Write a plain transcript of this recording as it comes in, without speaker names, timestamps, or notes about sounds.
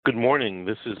Good morning.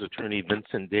 This is Attorney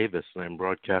Vincent Davis, and I'm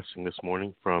broadcasting this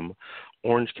morning from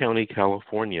Orange County,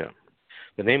 California.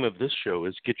 The name of this show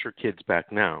is Get Your Kids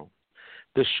Back Now.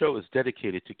 This show is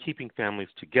dedicated to keeping families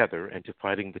together and to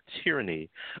fighting the tyranny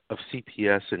of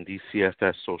CPS and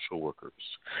DCFS social workers.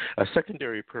 A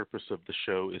secondary purpose of the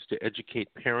show is to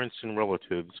educate parents and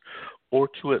relatives, or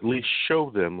to at least show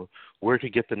them where to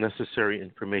get the necessary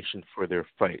information for their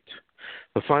fight.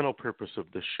 The final purpose of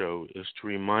the show is to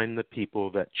remind the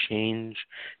people that change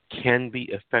can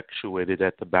be effectuated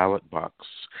at the ballot box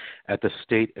at the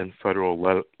state and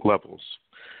federal levels.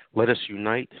 Let us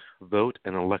unite, vote,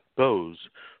 and elect those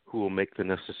who will make the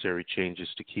necessary changes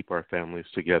to keep our families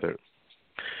together.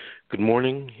 Good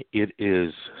morning. It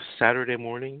is Saturday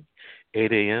morning,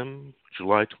 8 a.m.,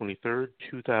 July 23rd,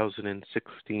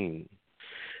 2016.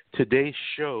 Today's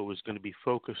show is going to be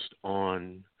focused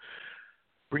on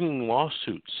bringing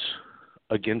lawsuits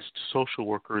against social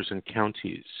workers in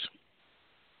counties.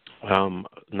 A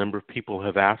number of people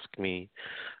have asked me,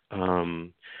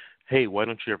 hey, why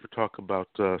don't you ever talk about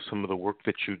some of the work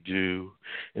that you do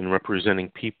in representing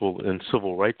people in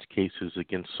civil rights cases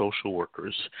against social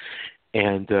workers?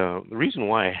 And the reason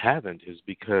why I haven't is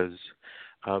because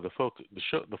the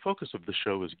focus of the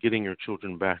show is getting your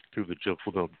children back through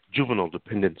the juvenile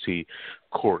dependency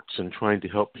courts and trying to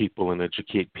help people and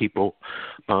educate people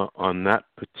on that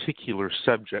particular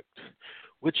subject,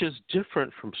 which is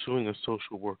different from suing a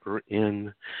social worker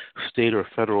in state or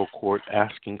federal court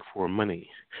asking for money.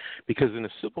 Because in a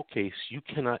civil case, you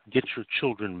cannot get your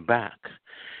children back.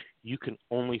 You can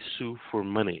only sue for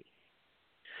money.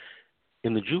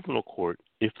 In the juvenile court,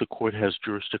 if the court has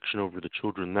jurisdiction over the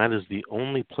children, that is the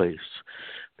only place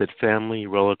that family,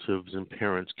 relatives, and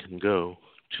parents can go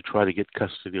to try to get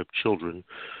custody of children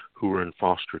who are in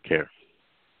foster care.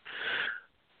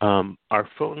 Our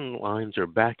phone lines are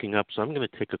backing up, so I'm going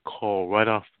to take a call right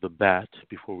off the bat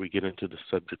before we get into the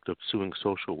subject of suing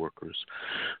social workers.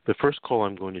 The first call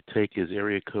I'm going to take is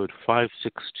area code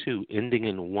 562, ending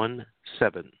in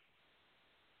 17.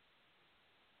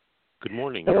 Good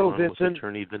morning. Hello, Vincent. With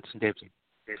Attorney Vincent Davis.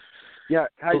 Yeah,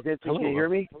 hi, Vincent. Hello. Can you hear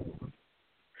me?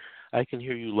 I can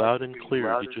hear you loud and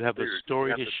clear. Did you have a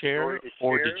story to share,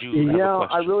 or did you have a question?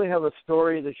 I really have a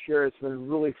story to share. It's been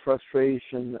really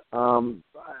frustration.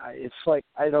 It's like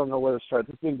I don't know where to start.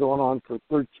 It's been going on for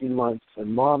 13 months,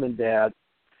 and Mom and Dad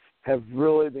have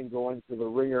really been going through the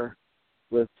ringer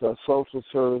with social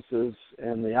services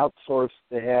and the outsource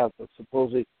they have to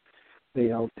supposedly,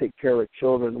 take care of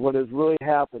children. What has really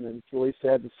happened, and it's really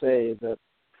sad to say, is that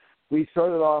we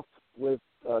started off with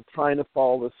trying to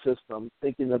follow the system,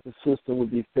 thinking that the system would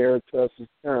be fair to us as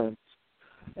parents.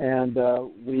 And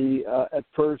we, at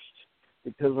first,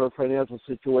 because of our financial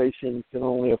situation, can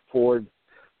only afford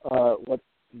what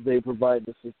they provide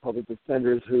us as public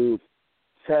defenders who,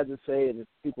 sad to say, and if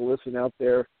people listen out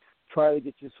there, try to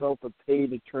get yourself a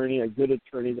paid attorney, a good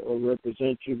attorney that will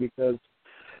represent you, because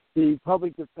the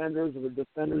public defenders or the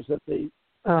defenders that they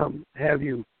have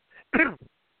you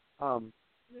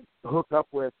hook up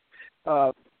with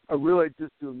are really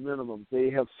just doing minimum. They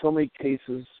have so many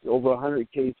cases, over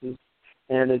 100 cases,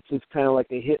 and it's just kind of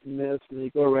like a hit and miss, and they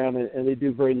go around and they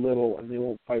do very little, and they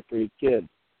won't fight for your kid.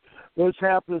 What's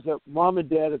happened is that Mom and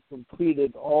Dad have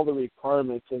completed all the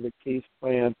requirements of the case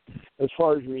plan as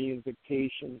far as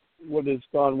reunification. What has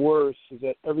gone worse is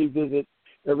that every visit,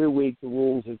 every week, the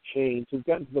rules have changed. It's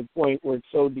gotten to the point where it's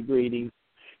so degrading,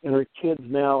 and our kids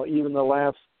now, even the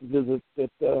last visit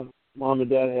that Mom and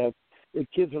Dad have, the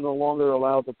kids are no longer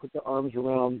allowed to put their arms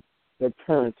around their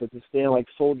parents, but to stand like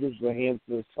soldiers with their hands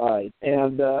to the side.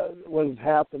 And what has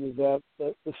happened is that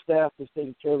the staff that's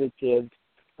taking care of the kids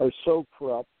are so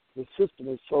corrupt. The system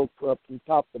is so corrupt from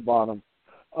top to bottom.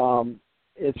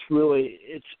 It's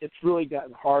really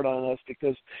gotten hard on us,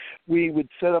 because we would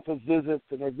set up a visit,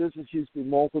 and our visits used to be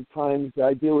multiple times. The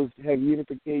idea was to have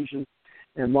unification,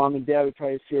 and Mom and Dad would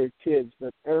try to see our kids,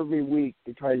 but every week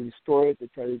they try to destroy it, they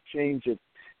try to change it.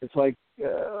 It's like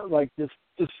this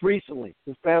recently,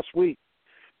 this past week,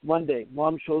 Monday,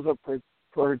 Mom shows up for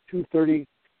 2:30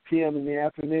 p.m. in the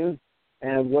afternoon,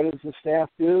 and what does the staff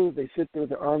do? They sit there with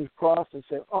their arms crossed and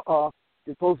say, you're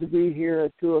supposed to be here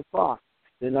at 2 o'clock.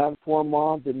 They did not inform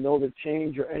Mom, didn't know the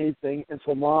change or anything, and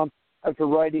so Mom, after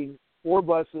riding 4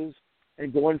 buses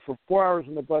and going for 4 hours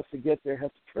on the bus to get there,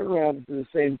 has to turn around and do the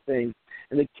same thing.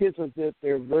 And the kids are there,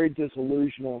 they're very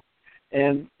disillusional.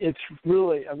 And it's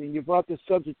really, you brought this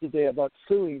subject today about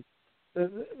suing.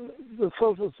 The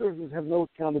social services have no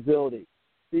accountability.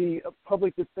 The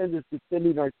public defenders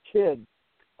defending our kids,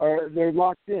 they're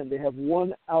locked in. They have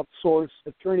one outsourced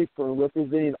attorney firm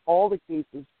representing all the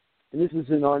cases, and this is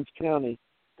in Orange County.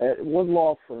 at one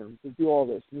law firm to do all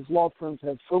this. These law firms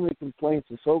have so many complaints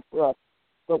and so corrupt,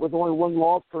 but with only one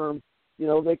law firm,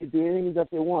 they can do anything that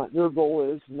they want. Their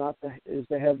goal is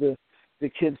to have the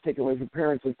kids taken away from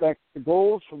parents. In fact, the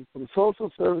goals from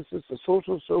social services to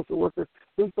social worker,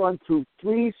 we've gone through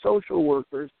 3 social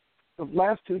workers. The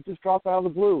last 2 just dropped out of the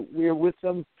blue. We are with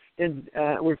them, and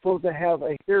we're supposed to have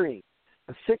a hearing,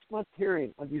 a 6-month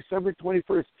hearing on December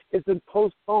 21st. It's been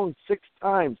postponed 6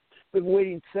 times. Been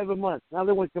waiting 7 months. Now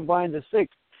they want to combine the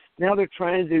 6. Now they're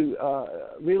trying to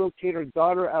relocate her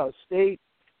daughter out of state.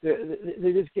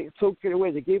 They just get so carried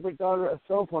away. They gave her daughter a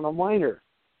cell phone, a minor.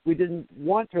 We didn't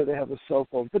want her to have a cell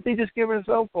phone, but they just gave her a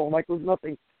cell phone like it was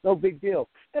nothing, no big deal.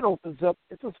 It opens up.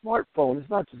 It's a smartphone. It's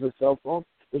not just a cell phone.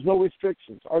 There's no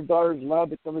restrictions. Our daughter is allowed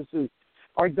to come and see.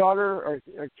 Our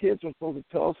kids are supposed to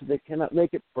tell us that they cannot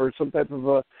make it for some type of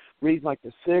a reason, like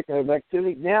they're sick or an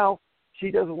activity. Now she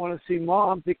doesn't want to see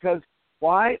mom because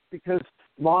why? Because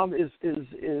mom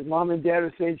and dad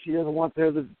are saying she doesn't want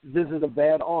her to visit a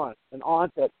bad aunt, an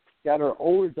aunt that got her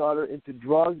older daughter into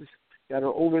drugs, got her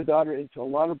older daughter into a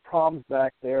lot of problems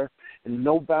back there, and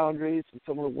no boundaries, and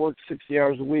someone who works 60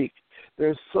 hours a week.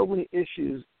 There's so many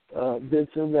issues,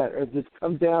 Vincent, that have just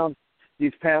come down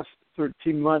these past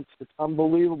 13 months. It's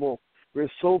unbelievable. We're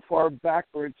so far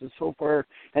backwards and so far,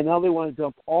 and now they want to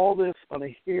dump all this on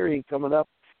a hearing coming up,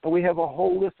 and we have a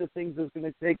whole list of things that's going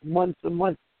to take months and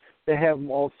months to have them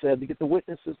all said, to get the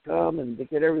witnesses come and to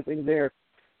get everything there.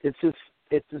 It's just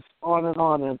on and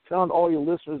on. And I'm telling all your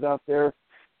listeners out there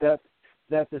that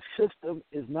the system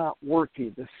is not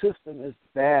working. The system is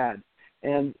bad,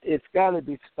 and it's got to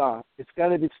be stopped. It's got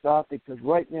to be stopped because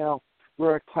right now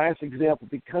we're a class example.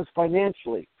 Because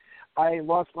financially, I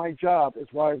lost my job. Is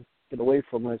why I get away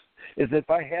from this. Is if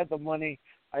I had the money,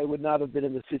 I would not have been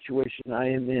in the situation I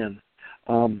am in.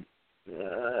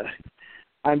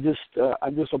 I'm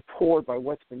just appalled by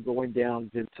what's been going down,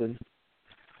 Vincent.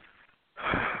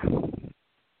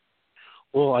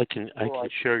 Well, I can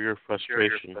share your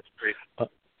frustration.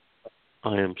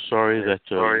 I am sorry that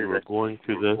you are going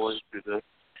through this.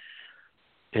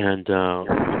 And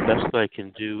the best I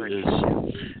can do is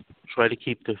try to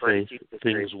keep the faith.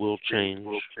 Things will change.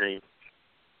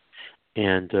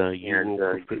 And you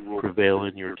will prevail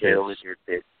in your case.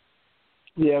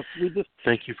 Yes,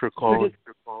 thank you for calling.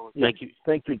 Thank you.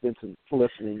 Thank you, Vincent, for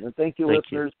listening. And thank you,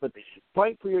 listeners. But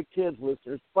fight for your kids,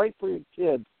 listeners. Fight for your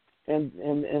kids. And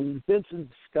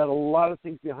Vincent's got a lot of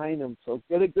things behind him, so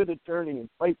get a good attorney and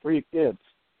fight for your kids.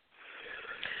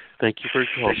 Thank you for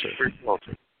your call,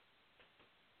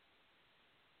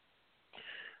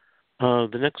 sir.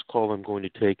 The next call I'm going to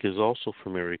take is also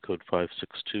from area code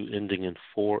 562, ending in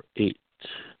 48.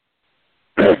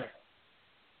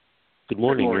 Good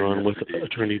morning. You're on with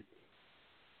attorney.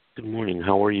 Good morning.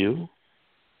 How are you?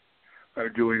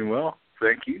 I'm doing well.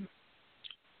 Thank you.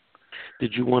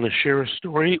 Did you want to share a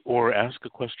story or ask a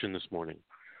question this morning?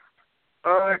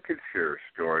 I could share a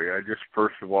story. I just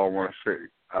first of all want to say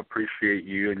I appreciate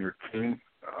you and your team.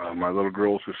 My little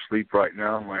girl's asleep right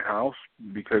now in my house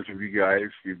because of you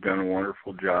guys. You've done a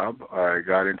wonderful job. I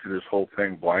got into this whole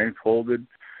thing blindfolded.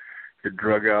 Get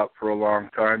drug out for a long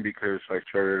time because I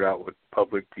started out with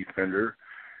public defender.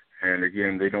 And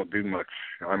again, they don't do much.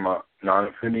 I'm a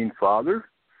non-offending father.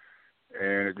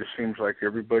 And it just seems like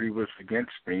everybody was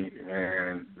against me,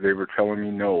 and they were telling me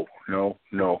no.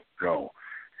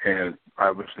 And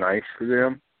I was nice to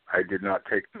them. I did not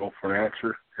take no for an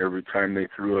answer. Every time they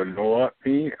threw a no at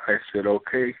me, I said,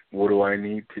 okay, what do I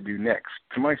need to do next?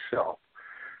 To myself.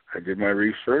 I did my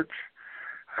research.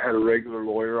 I had a regular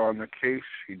lawyer on the case.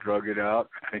 He drug it out.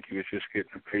 I think he was just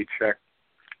getting a paycheck.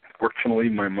 Fortunately,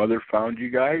 my mother found you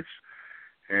guys.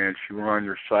 And she went on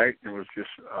your site, and it was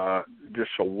just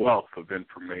a wealth of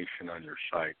information on your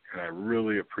site, and I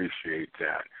really appreciate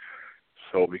that.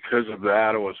 So because of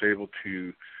that, I was able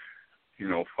to,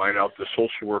 find out the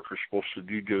social worker is supposed to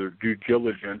do their due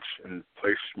diligence and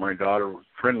place my daughter with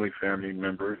friendly family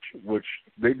members, which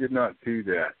they did not do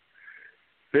that.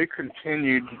 They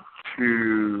continued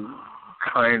to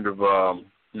kind of,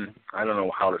 I don't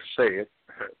know how to say it,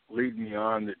 lead me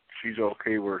on that she's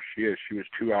okay where she is. She was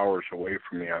 2 hours away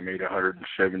from me. I made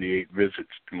 178 visits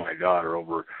to my daughter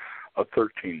over a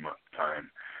 13-month time.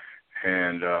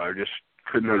 And I just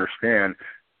couldn't understand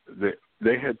that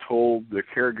they had told the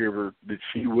caregiver that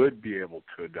she would be able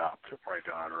to adopt my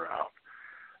daughter out.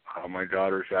 My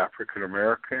daughter's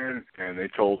African-American, and they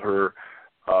told her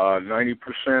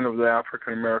 90% of the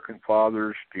African-American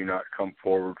fathers do not come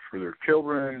forward for their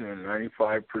children, and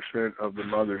 95% of the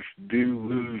mothers do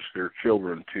lose their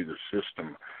children to the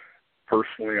system.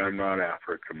 Personally, I'm not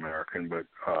African-American, but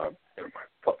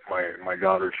my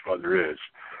daughter's mother is.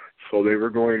 So they were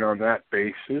going on that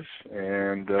basis,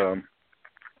 and,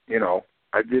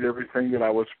 I did everything that I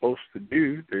was supposed to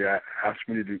do. They asked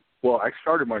me to do, well, I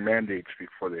started my mandates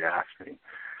before they asked me.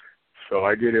 So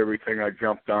I did everything. I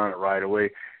jumped on it right away.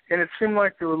 And it seemed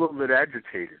like they were a little bit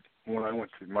agitated when I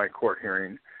went to my court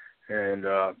hearing. And,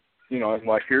 I'm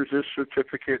like, here's this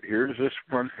certificate, here's this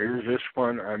one, here's this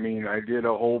one. I mean, I did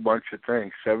a whole bunch of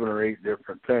things, 7 or 8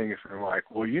 different things. And they're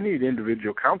like, well, you need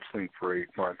individual counseling for 8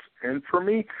 months. And for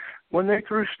me, when they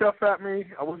threw stuff at me,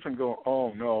 I wasn't going,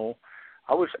 oh, no.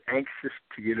 I was anxious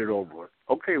to get it over with.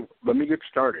 Okay, let me get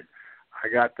started. I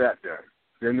got that done.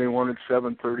 Then they wanted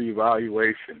 7:30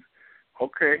 evaluation.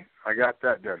 Okay, I got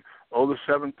that done. Oh, the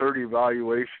 7:30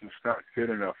 evaluation's not good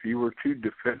enough. You were too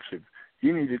defensive.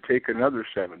 You need to take another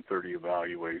 7:30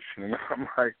 evaluation. And I'm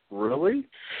like, really?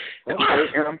 Okay.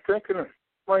 And I'm thinking to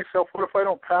myself, what if I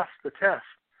don't pass the test?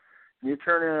 And the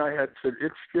attorney and I had said,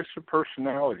 it's just a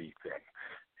personality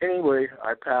thing. Anyway,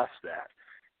 I passed that.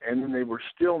 And then they were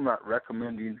still not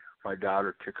recommending my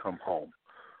daughter to come home.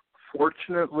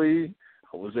 Fortunately,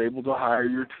 I was able to hire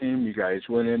your team. You guys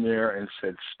went in there and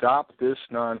said, stop this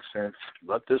nonsense.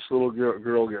 Let this little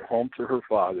girl get home to her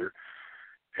father.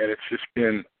 And it's just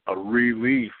been a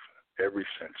relief ever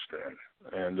since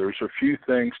then. And there's a few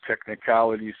things,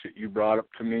 technicalities that you brought up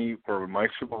to me where my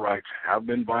civil rights have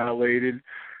been violated.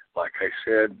 Like I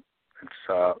said,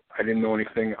 I didn't know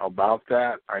anything about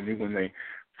that. I knew when they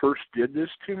first did this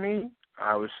to me,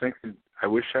 I was thinking, I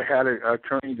wish I had an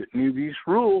attorney that knew these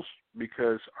rules,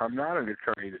 because I'm not an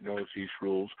attorney that knows these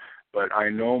rules, but I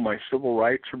know my civil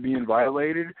rights are being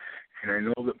violated, and I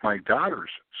know that my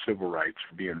daughter's civil rights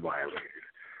are being violated.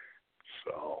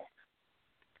 So.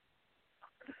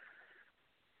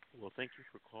 Well, thank you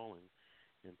for calling,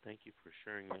 and thank you for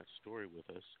sharing that story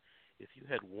with us. If you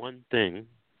had one thing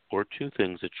or two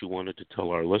things that you wanted to tell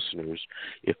our listeners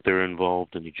if they're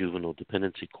involved in the juvenile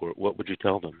dependency court, what would you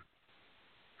tell them?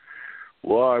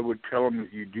 Well, I would tell them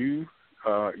that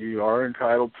you are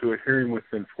entitled to a hearing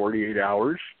within 48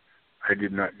 hours. I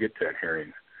did not get that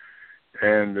hearing.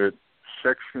 And that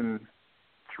Section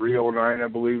 309, I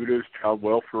believe it is, Child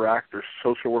Welfare Act, or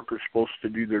social workers supposed to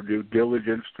do their due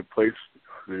diligence to place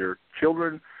their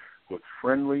children with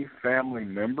friendly family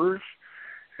members,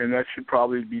 and that should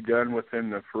probably be done within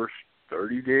the first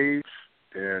 30 days.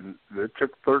 And it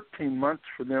took 13 months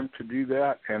for them to do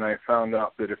that, and I found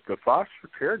out that if the foster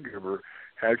caregiver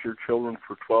has your children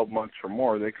for 12 months or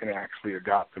more, they can actually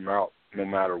adopt them out no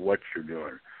matter what you're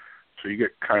doing. So you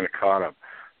get kind of caught up.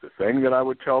 The thing that I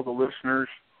would tell the listeners,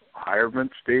 hire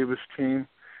Vince Davis' team.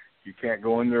 You can't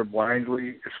go in there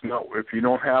blindly. If you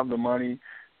don't have the money,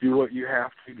 do what you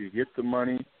have to get the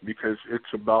money, because it's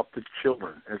about the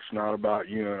children. It's not about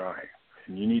you and I.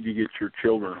 And you need to get your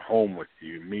children home with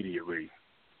you immediately.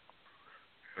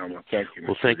 And I'm going to thank you,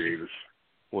 Mr. Davis.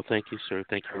 Well, thank you, sir.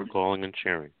 Thank you for calling and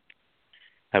sharing.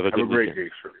 Have a good great weekend.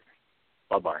 day, sir.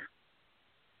 Bye-bye.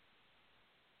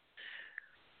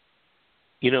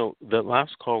 The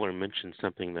last caller mentioned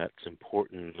something that's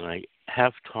important, and I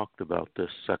have talked about this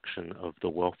section of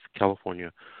the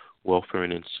California Welfare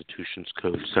and Institutions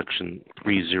Code, Section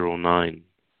 309.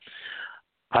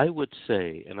 I would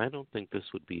say, and I don't think this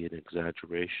would be an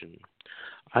exaggeration,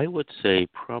 I would say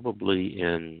probably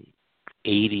in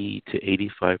 80 to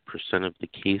 85% of the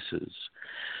cases,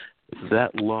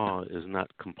 that law is not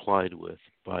complied with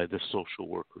by the social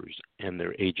workers and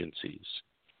their agencies.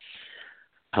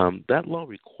 That law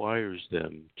requires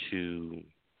them to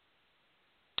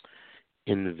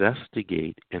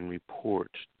investigate and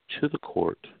report to the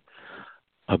court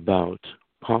about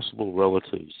possible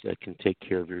relatives that can take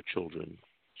care of your children.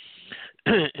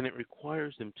 And it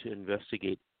requires them to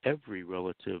investigate every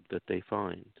relative that they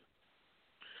find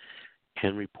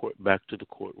and report back to the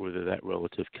court whether that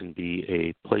relative can be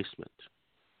a placement.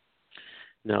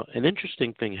 Now, an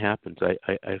interesting thing happens.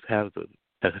 I've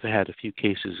had a few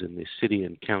cases in the city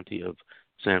and county of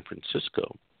San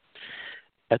Francisco.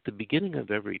 At the beginning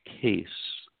of every case,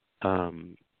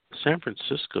 San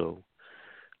Francisco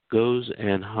goes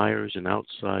and hires an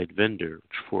outside vendor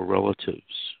for relatives,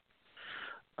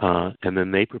 and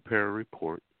then they prepare a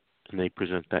report and they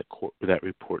present that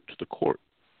report to the court.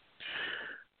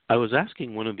 I was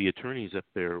asking one of the attorneys up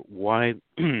there why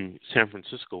San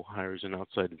Francisco hires an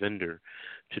outside vendor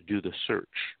to do the search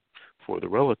for the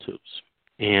relatives.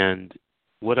 And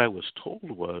what I was told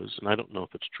was, and I don't know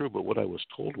if it's true, but what I was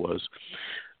told was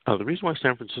the reason why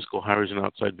San Francisco hires an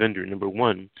outside vendor, number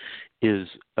one, is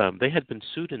they had been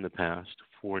sued in the past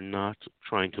for not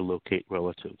trying to locate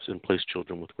relatives and place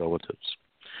children with relatives.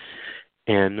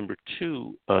 And number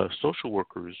two, social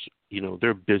workers,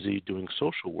 they're busy doing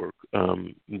social work.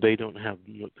 They don't have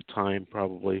the time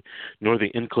probably, nor the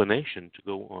inclination to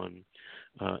go on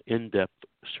in-depth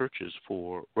searches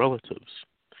for relatives.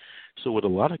 So what a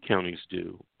lot of counties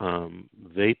do,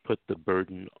 they put the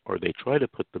burden, or they try to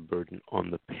put the burden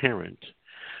on the parent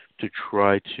to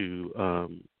try to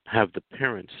have the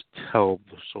parents tell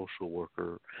the social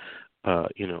worker,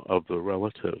 of the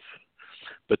relative.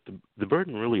 But the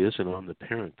burden really isn't on the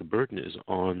parent. The burden is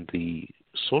on the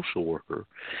social worker,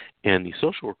 and the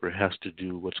social worker has to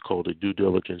do what's called a due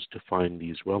diligence to find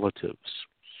these relatives.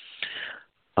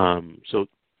 So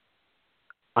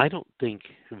I don't think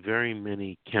very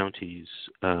many counties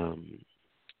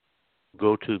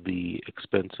go to the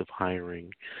expense of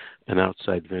hiring an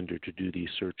outside vendor to do these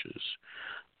searches.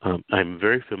 I'm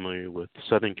very familiar with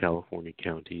Southern California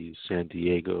counties, San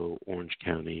Diego, Orange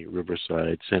County,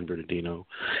 Riverside, San Bernardino,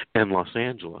 and Los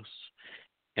Angeles.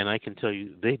 And I can tell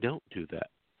you they don't do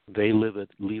that. They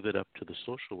leave it up to the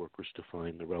social workers to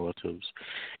find the relatives.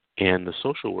 And the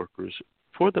social workers,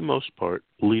 for the most part,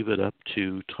 leave it up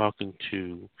to talking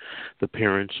to the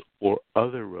parents or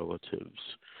other relatives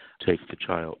to take the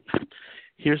child.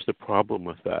 Here's the problem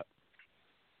with that.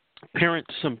 Parents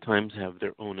sometimes have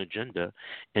their own agenda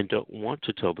and don't want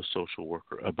to tell the social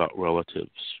worker about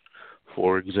relatives.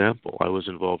 For example, I was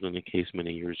involved in a case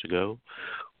many years ago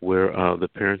where the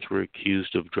parents were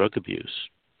accused of drug abuse,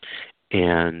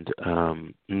 and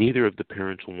neither of the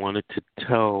parents wanted to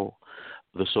tell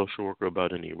the social worker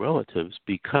about any relatives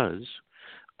because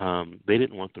they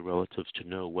didn't want the relatives to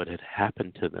know what had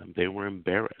happened to them. They were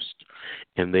embarrassed,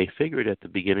 and they figured at the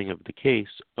beginning of the case,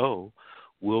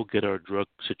 we'll get our drug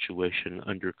situation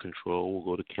under control.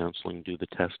 We'll go to counseling, do the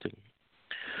testing.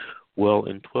 Well,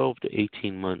 in 12 to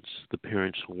 18 months, the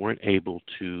parents weren't able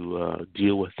to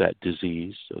deal with that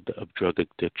disease of drug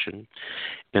addiction,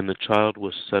 and the child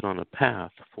was set on a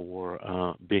path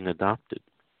for being adopted.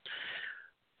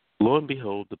 Lo and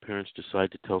behold, the parents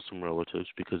decide to tell some relatives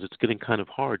because it's getting kind of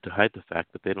hard to hide the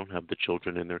fact that they don't have the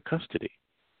children in their custody.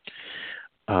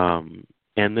 And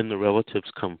then the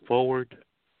relatives come forward,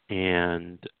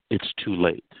 and it's too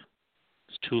late.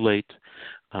 It's too late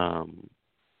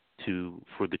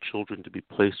for the children to be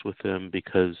placed with them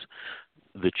because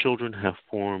the children have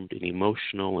formed an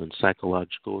emotional and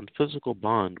psychological and physical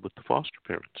bond with the foster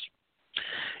parents.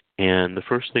 And the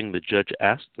first thing the judge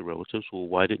asked the relatives, well,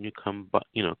 why didn't you come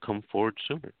forward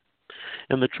sooner?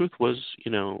 And the truth was,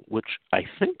 which I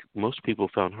think most people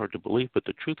found hard to believe, but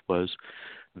the truth was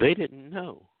they didn't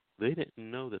know. They didn't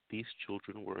know that these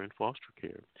children were in foster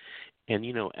care. And,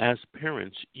 as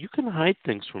parents, you can hide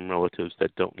things from relatives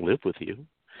that don't live with you.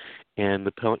 And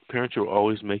the parents are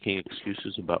always making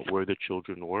excuses about where the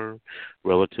children were.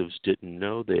 Relatives didn't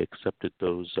know. They accepted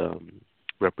those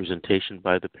representation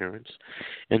by the parents.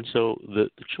 And so the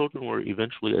children were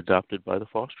eventually adopted by the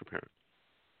foster parent.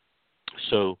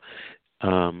 So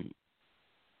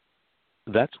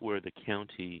that's where the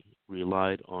county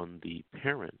relied on the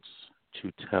parents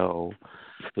to tell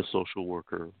the social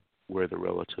worker where the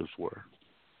relatives were.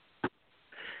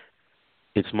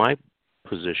 It's my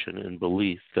position and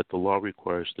belief that the law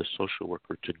requires the social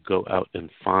worker to go out and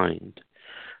find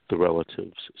the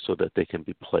relatives so that they can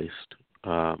be placed,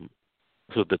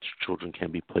 so that children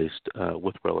can be placed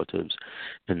with relatives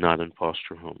and not in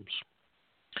foster homes.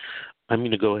 I'm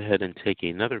going to go ahead and take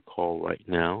another call right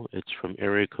now. It's from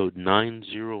area code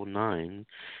 909,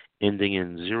 ending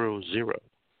in 00.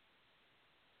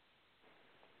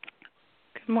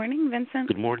 Good morning, Vincent.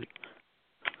 Good morning.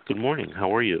 Good morning.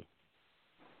 How are you?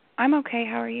 I'm okay.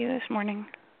 How are you this morning?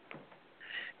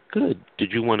 Good.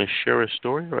 Did you want to share a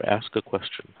story or ask a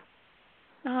question?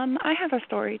 I have a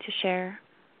story to share.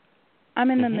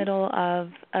 I'm in the middle of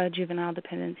a juvenile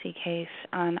dependency case,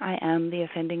 and I am the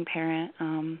offending parent.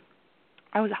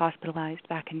 I was hospitalized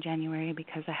back in January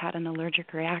because I had an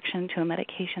allergic reaction to a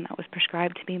medication that was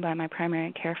prescribed to me by my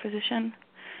primary care physician.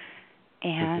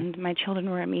 And my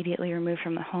children were immediately removed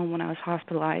from the home when I was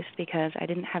hospitalized because I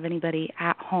didn't have anybody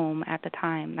at home at the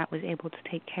time that was able to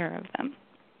take care of them.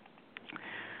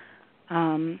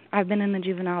 I've been in the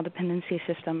juvenile dependency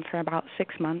system for about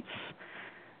 6 months.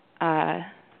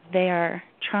 They are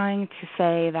trying to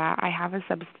say that I have a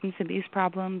substance abuse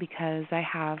problem because I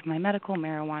have my medical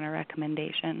marijuana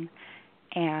recommendation,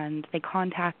 and they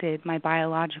contacted my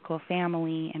biological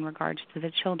family in regards to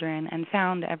the children and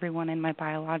found everyone in my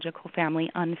biological family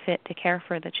unfit to care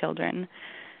for the children.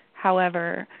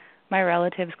 However, my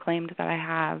relatives claimed that I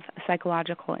have a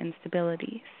psychological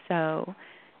instability, so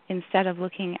instead of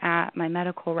looking at my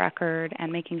medical record and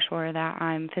making sure that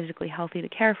I'm physically healthy to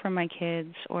care for my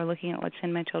kids or looking at what's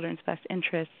in my children's best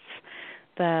interests,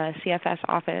 the CFS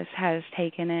office has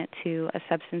taken it to a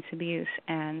substance abuse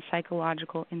and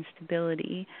psychological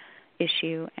instability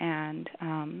issue, and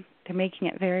they're making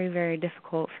it very, very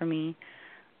difficult for me.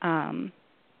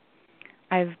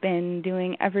 I've been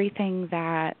doing everything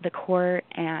that the court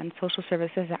and social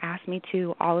services have asked me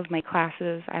to, all of my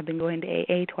classes. I've been going to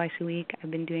AA twice a week.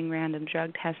 I've been doing random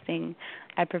drug testing.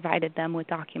 I provided them with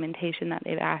documentation that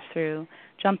they've asked through,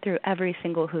 jumped through every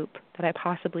single hoop that I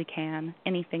possibly can,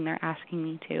 anything they're asking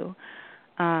me to.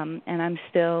 And I'm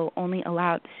still only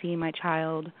allowed to see my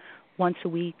child once a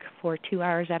week for 2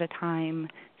 hours at a time,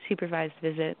 supervised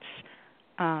visits.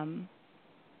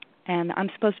 And I'm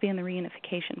supposed to be in the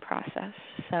reunification process,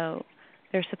 so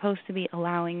they're supposed to be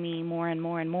allowing me more and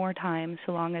more and more time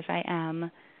so long as I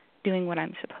am doing what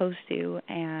I'm supposed to.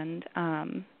 And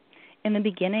in the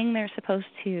beginning, they're supposed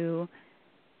to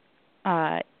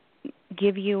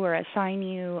give you or assign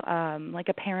you like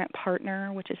a parent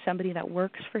partner, which is somebody that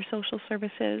works for social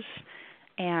services.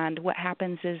 And what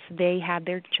happens is they had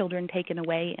their children taken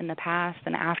away in the past,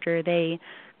 and after they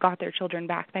got their children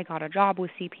back, they got a job with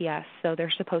CPS, so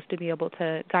they're supposed to be able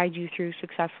to guide you through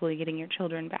successfully getting your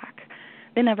children back.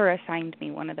 They never assigned me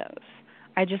one of those.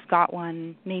 I just got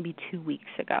one maybe 2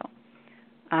 weeks ago.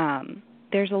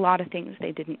 There's a lot of things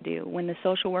they didn't do. When the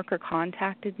social worker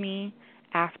contacted me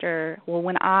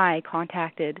when I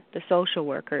contacted the social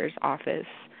worker's office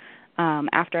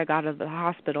after I got out of the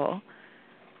hospital,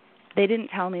 they didn't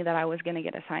tell me that I was going to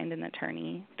get assigned an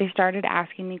attorney. They started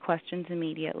asking me questions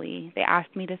immediately. They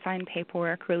asked me to sign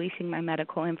paperwork releasing my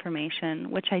medical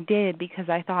information, which I did because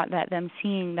I thought that them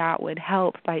seeing that would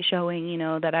help by showing,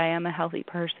 that I am a healthy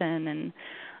person.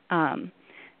 And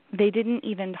they didn't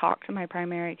even talk to my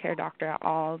primary care doctor at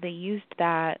all. They used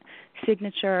that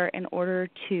signature in order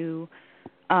to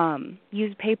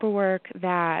use paperwork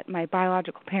that my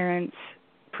biological parents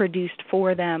produced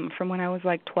for them from when I was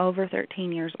like 12 or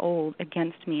 13 years old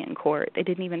against me in court. They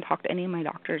didn't even talk to any of my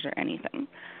doctors or anything.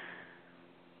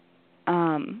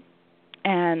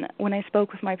 And when I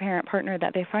spoke with my parent partner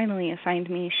that they finally assigned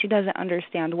me, she doesn't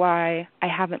understand why I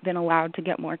haven't been allowed to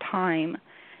get more time.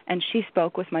 And she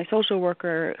spoke with my social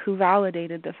worker who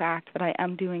validated the fact that I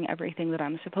am doing everything that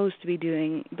I'm supposed to be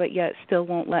doing, but yet still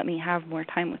won't let me have more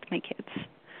time with my kids.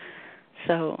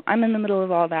 So I'm in the middle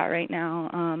of all that right now.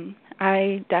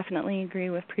 I definitely agree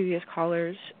with previous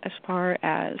callers as far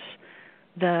as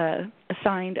the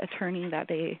assigned attorney that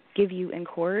they give you in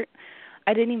court.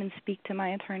 I didn't even speak to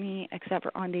my attorney except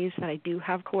for on days that I do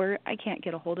have court. I can't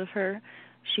get a hold of her.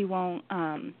 She won't,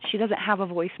 she doesn't have a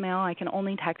voicemail. I can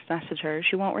only text message her.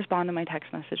 She won't respond to my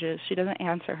text messages. She doesn't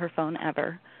answer her phone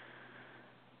ever.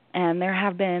 And there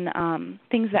have been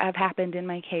things that have happened in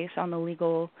my case on the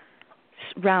legal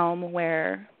realm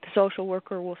where the social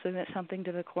worker will submit something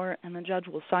to the court and the judge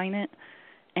will sign it,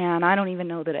 and I don't even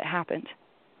know that it happened.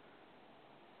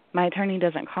 My attorney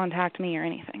doesn't contact me or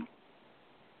anything.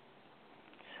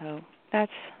 So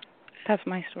that's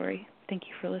my story. Thank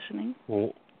you for listening.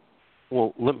 Well,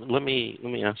 let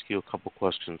me ask you a couple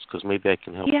questions because maybe I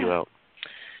can help you out.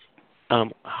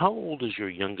 How old is your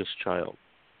youngest child?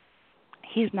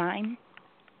 He's 9.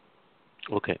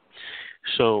 Okay.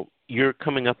 So you're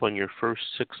coming up on your first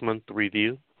 6-month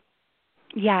review?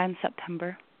 Yeah, in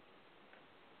September.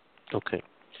 Okay.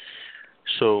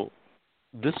 So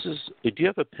do you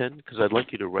have a pen? Because I'd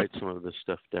like you to write some of this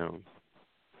stuff down.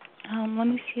 Let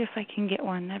me see if I can get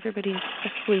one. Everybody's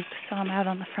asleep, so I'm out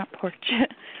on the front porch.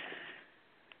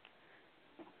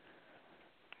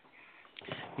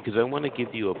 Because I want to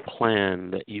give you a plan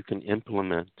that you can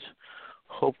implement,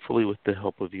 hopefully with the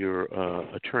help of your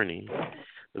attorney,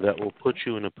 that will put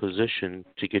you in a position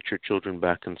to get your children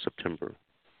back in September.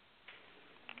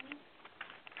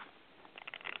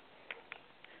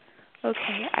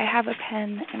 Okay, I have a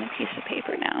pen and a piece of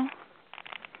paper now.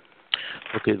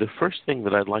 Okay, the first thing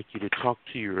that I'd like you to talk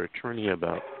to your attorney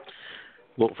about,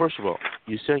 well, first of all,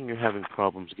 you're saying you're having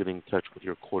problems getting in touch with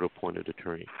your court-appointed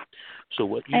attorney. So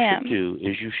what you should do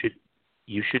is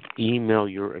you should email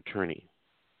your attorney.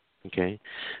 Okay?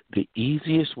 The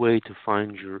easiest way to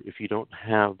find if you don't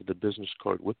have the business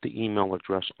card with the email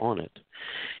address on it,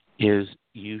 is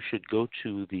you should go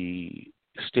to the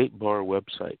State Bar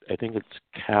website. I think it's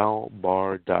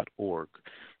calbar.org,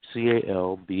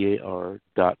 calbar.org.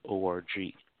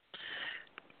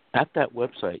 At that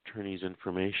website, attorney's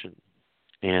information.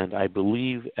 And I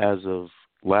believe as of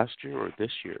last year or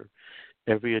this year,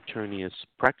 every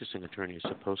practicing attorney is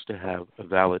supposed to have a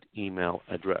valid email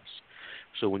address.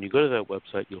 So when you go to that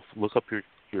website, you'll look up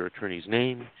your attorney's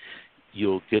name.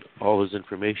 You'll get all his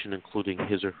information, including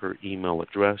his or her email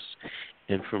address.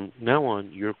 And from now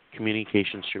on, your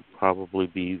communication should probably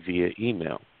be via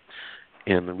email.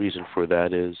 And the reason for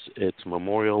that is it's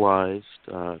memorialized.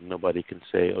 Nobody can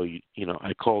say, oh,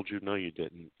 I called you. No, you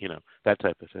didn't. That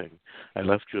type of thing. I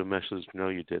left you a message. No,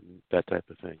 you didn't. That type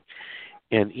of thing.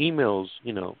 And emails,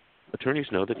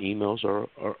 attorneys know that emails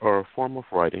are a form of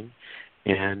writing.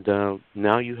 And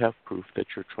now you have proof that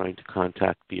you're trying to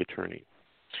contact the attorney.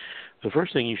 The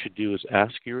first thing you should do is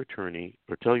ask your attorney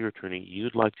or tell your attorney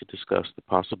you'd like to discuss the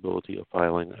possibility of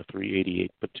filing a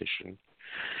 388 petition,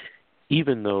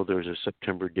 even though there's a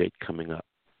September date coming up.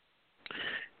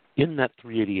 In that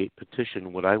 388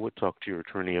 petition, what I would talk to your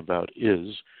attorney about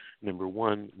is, number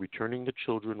one, returning the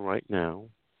children right now.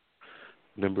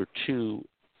 Number two,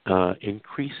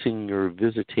 increasing your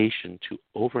visitation to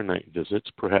overnight visits,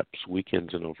 perhaps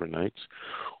weekends and overnights.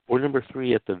 Or number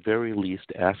three, at the very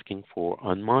least, asking for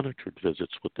unmonitored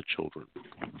visits with the children.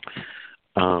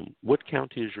 What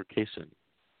county is your case in?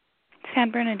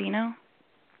 San Bernardino.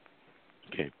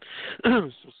 Okay. So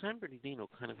San Bernardino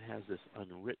kind of has this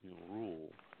unwritten rule,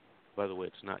 by the way,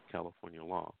 it's not California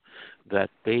law, that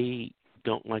they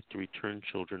don't like to return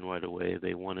children right away.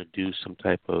 They want to do some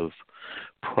type of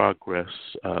progress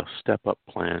step-up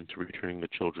plan to returning the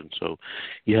children. So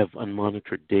you have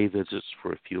unmonitored day visits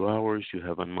for a few hours. You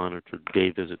have unmonitored day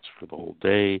visits for the whole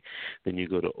day. Then you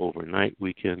go to overnight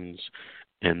weekends,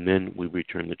 and then we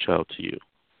return the child to you.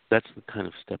 That's the kind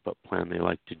of step-up plan they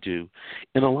like to do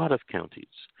in a lot of counties.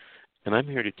 And I'm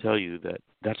here to tell you that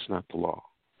that's not the law.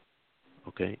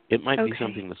 Okay? It might be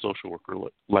something the social worker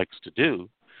likes to do,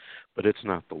 but it's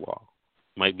not the law.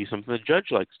 It might be something the judge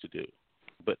likes to do,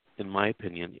 but in my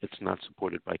opinion, it's not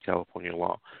supported by California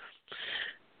law.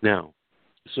 Now,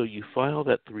 so you file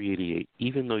that 388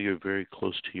 even though you're very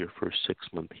close to your first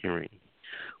 6-month hearing.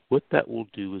 What that will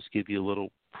do is give you a little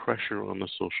pressure on the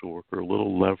social worker, a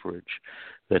little leverage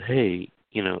that, hey,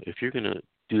 if you're going to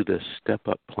do this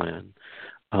step-up plan,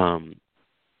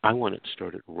 I want it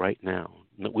started right now.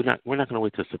 No, we're not going to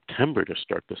wait till September to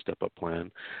start the step-up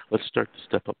plan. Let's start the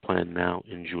step-up plan now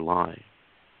in July.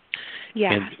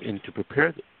 Yeah. And to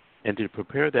prepare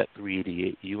that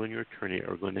 388, you and your attorney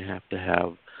are going to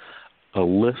have a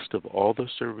list of all the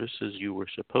services you were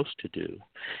supposed to do,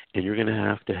 and you're going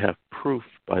to have proof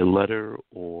by letter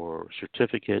or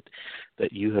certificate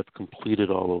that you have completed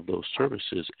all of those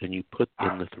services, and you put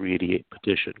in the 388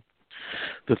 petition.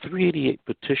 The 388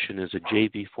 petition is a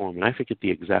JV form, and I forget the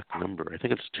exact number. I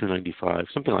think it's 295,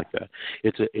 something like that.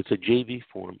 It's a JV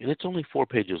form, and it's only 4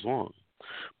 pages long.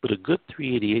 But a good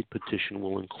 388 petition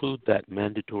will include that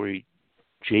mandatory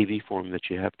JV form that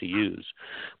you have to use,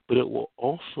 but it will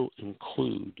also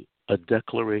include a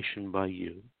declaration by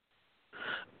you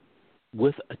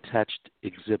with attached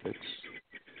exhibits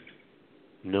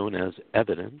known as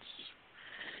evidence,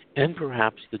 and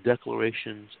perhaps the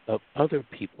declarations of other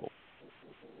people.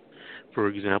 For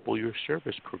example, your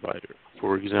service provider.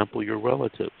 For example, your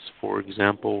relatives. For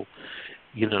example,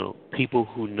 people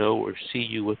who know or see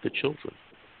you with the children.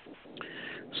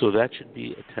 So that should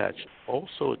be attached.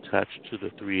 Also attached to the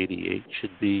 388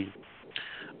 should be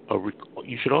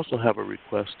you should also have a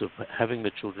request of having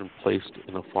the children placed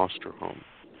in a foster home.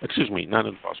 Excuse me, not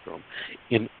in a foster home,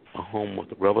 in a home with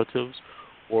relatives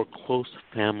or close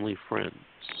family friends.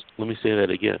 Let me say that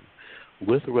again.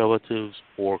 With relatives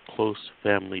or close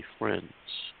family friends.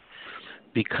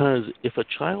 Because if a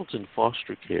child's in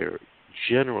foster care,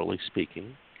 generally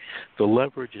speaking, the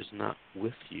leverage is not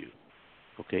with you.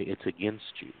 Okay, it's against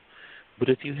you. But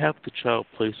if you have the child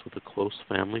placed with a close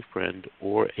family friend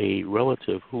or a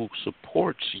relative who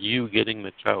supports you getting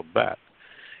the child back,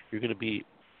 you're going to be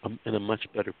in a much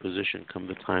better position come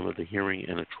the time of the hearing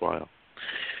and a trial.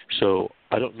 So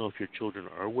I don't know if your children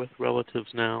are with relatives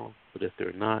now, but if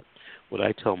they're not, what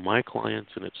I tell my clients,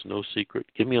 and it's no secret,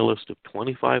 give me a list of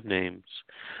 25 names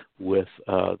with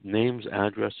names,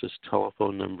 addresses,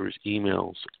 telephone numbers,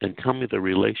 emails, and tell me the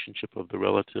relationship of the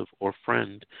relative or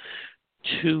friend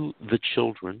to the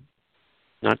children,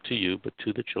 not to you, but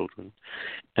to the children.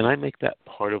 And I make that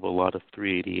part of a lot of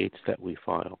 388s that we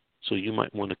file. So you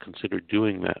might want to consider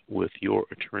doing that with your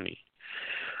attorney.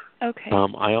 Okay.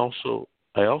 I also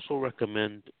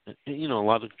recommend, a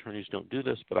lot of attorneys don't do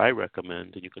this, but I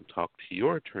recommend, and you can talk to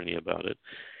your attorney about it,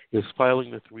 is filing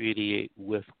the 388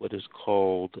 with what is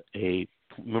called a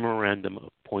memorandum of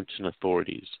points and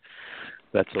authorities.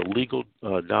 That's a legal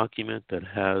document that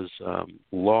has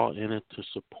law in it to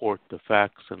support the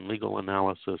facts and legal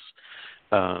analysis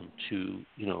to,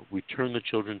 return the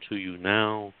children to you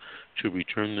now, to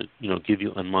return give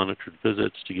you unmonitored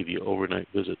visits, to give you overnight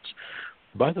visits.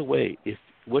 By the way, if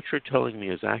what you're telling me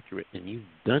is accurate and you've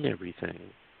done everything,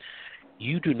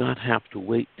 you do not have to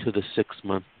wait to the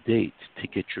 6-month date to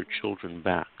get your children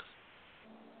back.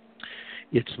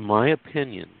 It's my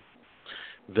opinion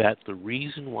that the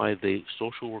reason why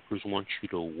social workers want you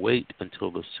to wait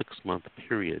until the 6-month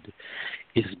period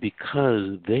is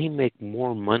because they make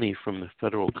more money from the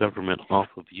federal government off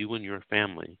of you and your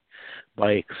family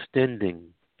by extending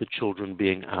the children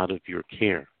being out of your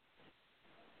care.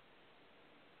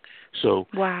 So,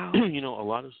 wow.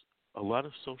 A lot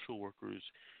of social workers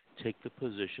take the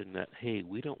position that, hey,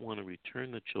 we don't want to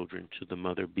return the children to the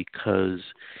mother because,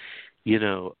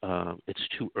 it's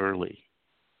too early.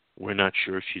 We're not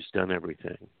sure she's done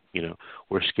everything.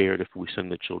 We're scared if we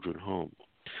send the children home.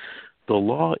 The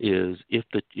law is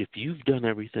if you've done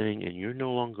everything and you're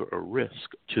no longer a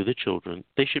risk to the children,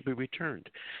 they should be returned.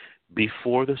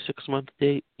 Before the 6-month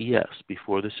date, yes.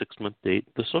 Before the 6-month date,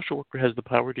 the social worker has the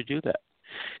power to do that.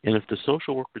 And if the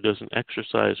social worker doesn't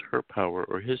exercise her power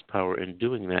or his power in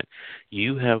doing that,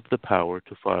 you have the power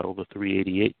to file the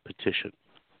 388 petition.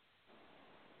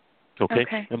 Okay?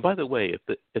 And by the way,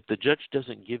 if the judge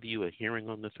doesn't give you a hearing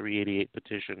on the 388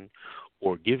 petition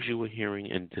or gives you a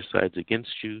hearing and decides against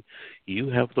you, you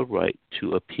have the right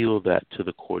to appeal that to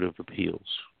the Court of Appeals.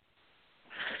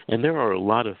 And there are a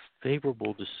lot of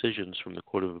favorable decisions from the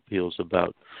Court of Appeals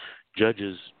about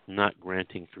judges not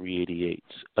granting 388s,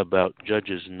 about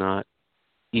judges not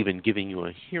even giving you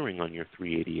a hearing on your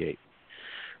 388.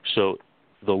 So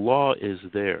the law is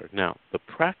there. Now, the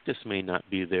practice may not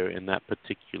be there in that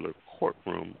particular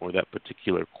courtroom or that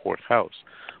particular courthouse,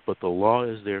 but the law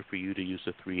is there for you to use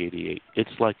a 388.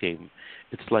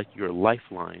 It's like your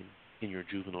lifeline in your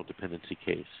juvenile dependency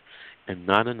case, and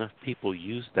not enough people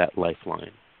use that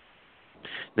lifeline.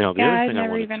 Now, the other thing I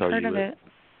want to tell you is,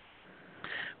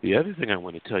 the other thing I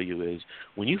want to tell you is,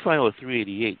 when you file a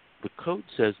 388, the code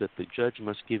says that the judge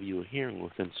must give you a hearing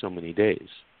within so many days.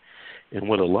 And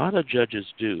what a lot of judges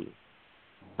do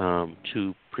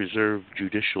to preserve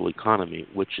judicial economy,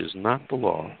 which is not the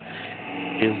law,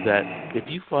 is that if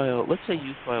you file, let's say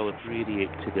you file a 388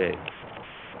 today,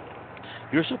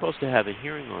 you're supposed to have a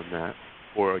hearing on that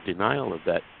or a denial of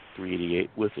that 388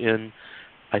 within,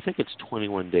 I think it's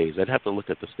 21 days. I'd have to look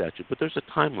at the statute, but there's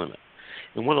a time limit.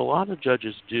 And what a lot of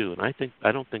judges do, and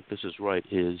I don't think this is right,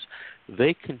 is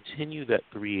they continue that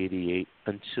 388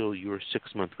 until your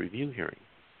 6-month review hearing.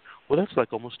 Well, that's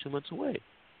like almost 2 months away.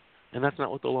 And that's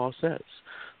not what the law says.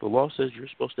 The law says you're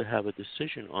supposed to have a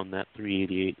decision on that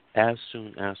 388 as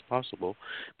soon as possible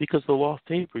because the law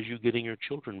favors you getting your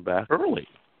children back early.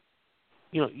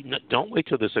 Don't wait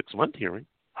till the 6-month hearing.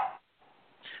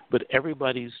 But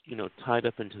everybody's, tied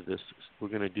up into this. We're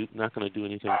not going to do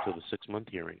anything until the 6-month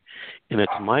hearing. And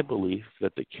it's my belief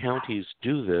that the counties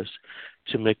do this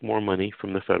to make more money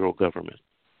from the federal government.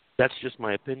 That's just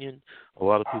my opinion. A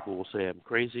lot of people will say I'm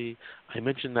crazy. I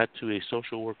mentioned that to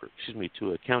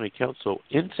a county council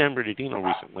in San Bernardino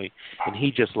recently, and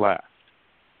he just laughed.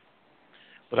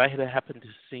 But I happened to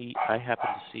see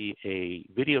a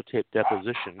videotape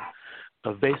deposition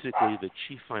of basically the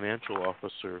chief financial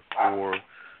officer for,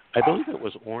 I believe it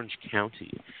was Orange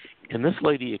County. And this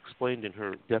lady explained in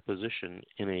her deposition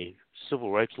in a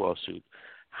civil rights lawsuit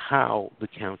how the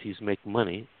counties make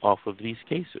money off of these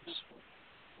cases.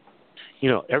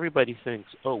 Everybody thinks,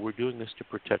 we're doing this to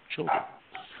protect children.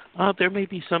 There may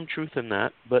be some truth in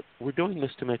that, but we're doing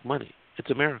this to make money.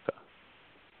 It's America.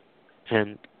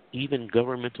 And even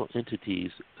governmental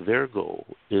entities, their goal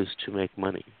is to make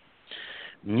money.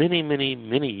 Many, many,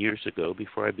 many years ago,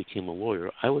 before I became a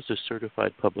lawyer, I was a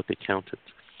certified public accountant.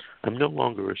 I'm no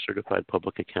longer a certified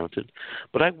public accountant,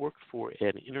 but I worked for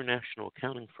an international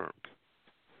accounting firm.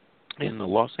 And the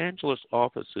Los Angeles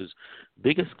office's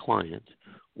biggest client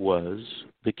was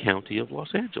the county of Los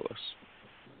Angeles.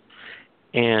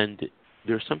 And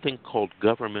there's something called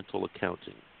governmental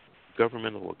accounting.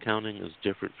 Governmental accounting is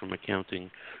different from accounting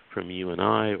from you and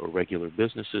I or regular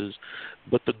businesses,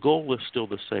 but the goal is still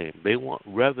the same. They want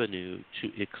revenue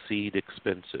to exceed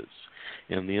expenses.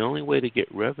 And the only way to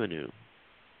get revenue,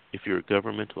 if you're a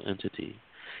governmental entity,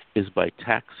 is by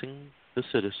taxing the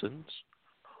citizens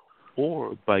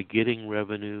or by getting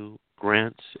revenue,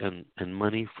 grants, and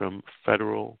money from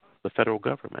the federal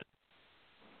government.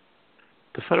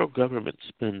 The federal government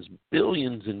spends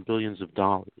billions and billions of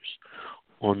dollars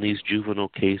on these juvenile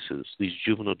cases, these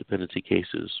juvenile dependency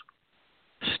cases,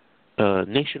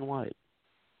 nationwide.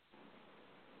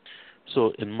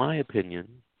 So, in my opinion,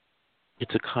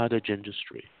 it's a cottage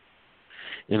industry.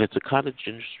 And it's a cottage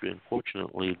industry,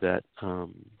 unfortunately, that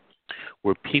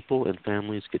where people and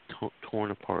families get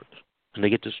torn apart and they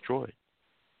get destroyed.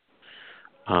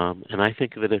 And I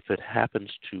think that if it happens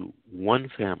to one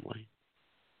family,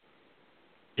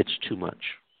 it's too much.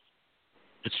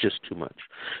 It's just too much.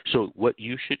 So what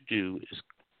you should do is,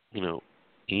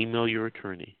 email your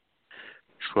attorney,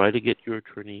 try to get your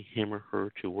attorney, him or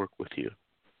her, to work with you.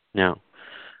 Now,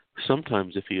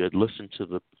 sometimes if you had listened to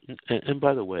the, and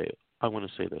by the way, I want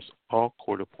to say this, all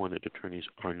court-appointed attorneys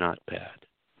are not bad.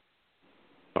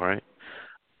 All right?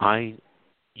 I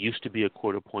used to be a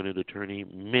court-appointed attorney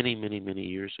many, many, many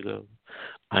years ago.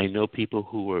 I know people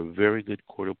who are very good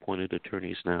court-appointed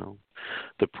attorneys now.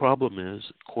 The problem is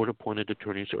court-appointed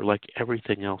attorneys are like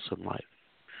everything else in life.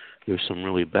 There's some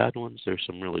really bad ones, there's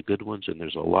some really good ones, and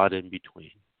there's a lot in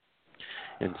between.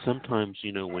 And sometimes,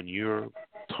 when you're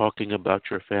talking about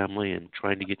your family and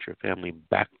trying to get your family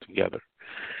back together,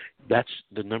 that's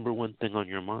the number one thing on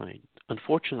your mind.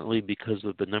 Unfortunately, because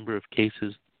of the number of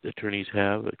cases attorneys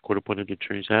have, court-appointed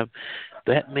attorneys have,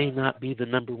 that may not be the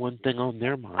number one thing on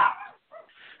their mind.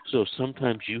 So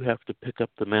sometimes you have to pick up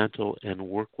the mantle and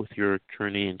work with your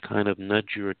attorney and kind of nudge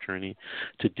your attorney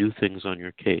to do things on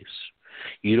your case.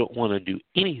 You don't want to do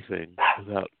anything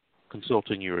without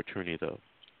consulting your attorney, though,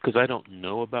 because I don't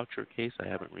know about your case. I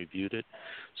haven't reviewed it.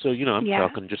 So, I'm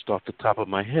talking just off the top of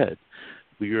my head.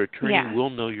 But your attorney will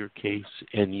know your case,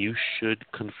 and you should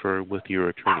confer with your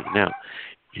attorney. Now,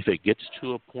 if it gets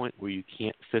to a point where you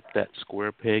can't fit that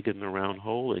square peg in the round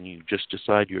hole and you just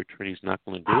decide your attorney's not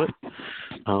going to do it,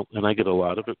 and I get a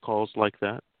lot of calls like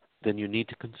that, then you need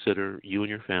to consider, you and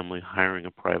your family, hiring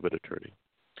a private attorney.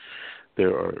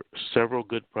 There are several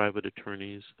good private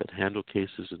attorneys that handle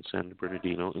cases in San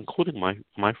Bernardino, including my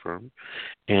firm,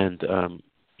 and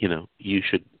you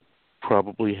should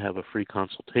probably have a free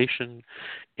consultation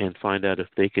and find out if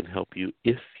they can help you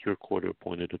if your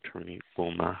court-appointed attorney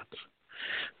will not.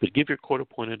 But give your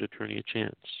court-appointed attorney a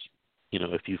chance.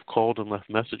 If you've called and left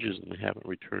messages and they haven't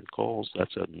returned calls,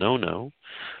 that's a no-no.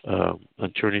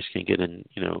 Attorneys can get in,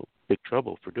 big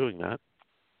trouble for doing that.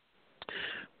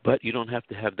 But you don't have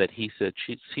to have that he said,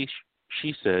 she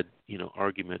said,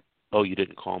 argument. Oh, you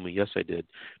didn't call me. Yes, I did.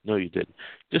 No, you didn't.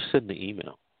 Just send the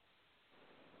email.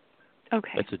 Okay.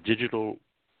 That's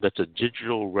a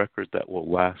digital record that will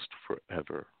last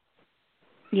forever.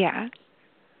 Yeah.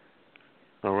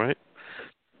 All right.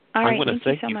 All right. Thank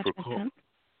you so you much, for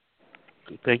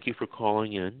Thank you for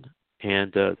calling in,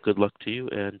 and good luck to you,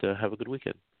 and have a good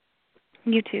weekend.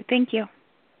 You too. Thank you.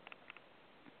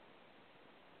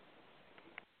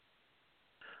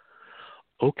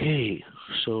 Okay,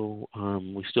 so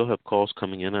we still have calls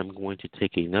coming in. I'm going to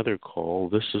take another call.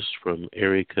 This is from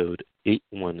area code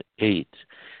 818,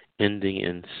 ending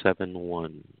in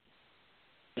 71.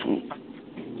 Good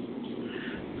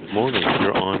morning.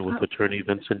 You're on with Attorney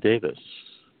Vincent Davis.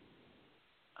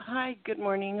 Hi, good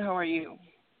morning. How are you?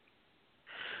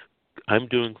 I'm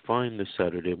doing fine this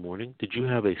Saturday morning. Did you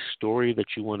have a story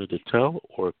that you wanted to tell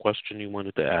or a question you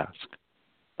wanted to ask?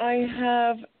 I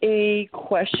have a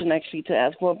question actually to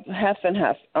ask. Well, half and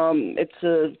half. It's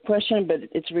a question, but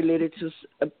it's related to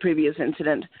a previous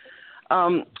incident.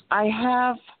 At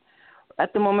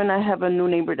the moment, I have a new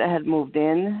neighbor that had moved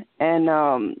in, and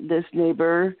this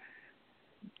neighbor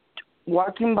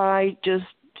walking by just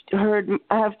heard.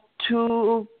 I have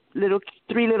three little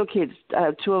kids.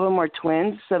 Two of them are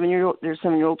twins, 7-year-old. They're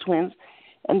 7-year-old twins,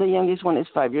 and the youngest one is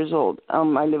 5 years old.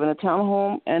 I live in a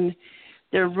townhome, and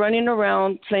they're running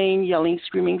around, playing, yelling,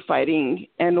 screaming, fighting.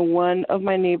 And one of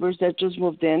my neighbors that just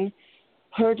moved in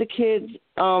heard the kids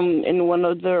in one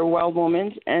of their wild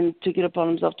moments and took it upon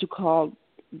himself to call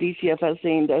DCFS,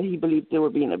 saying that he believed they were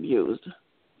being abused.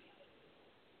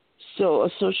 So a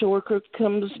social worker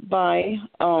comes by.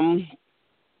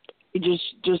 It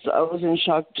just I was in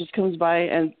shock. Just comes by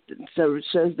and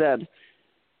says that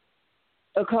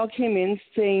a call came in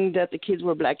saying that the kids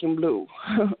were black and blue.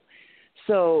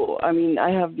 So,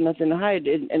 I have nothing to hide,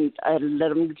 and I let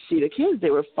them see the kids. They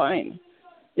were fine.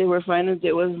 And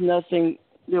there was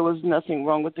nothing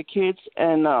wrong with the kids.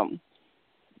 And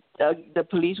the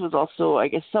police was also, I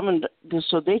guess, summoned,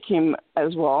 so they came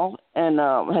as well and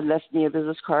had left me a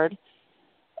business card.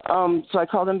 So I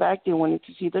called them back. They wanted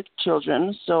to see the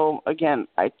children. So, again,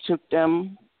 I took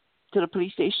them to the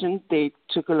police station. They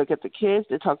took a look at the kids.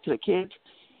 They talked to the kids.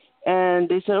 And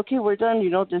they said, okay, we're done.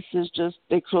 This is just,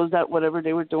 they closed out whatever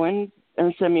they were doing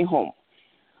and sent me home.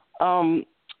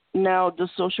 Now the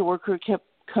social worker kept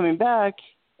coming back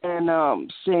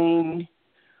and saying,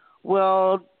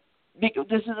 well, this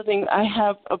is the thing. I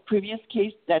have a previous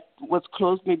case that was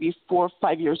closed maybe 4 or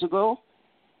 5 years ago.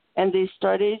 And they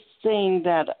started saying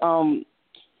that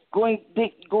going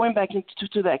back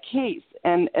into that case.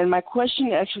 And my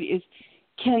question actually is,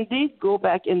 can they go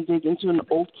back and dig into an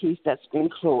old case that's been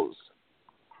closed?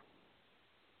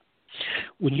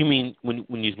 When you mean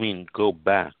go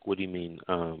back, what do you mean?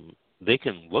 They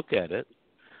can look at it.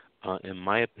 in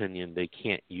my opinion, they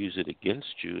can't use it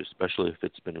against you, especially if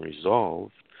it's been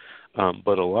resolved.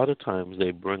 But a lot of times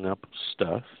they bring up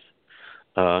stuff.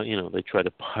 They try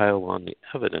to pile on the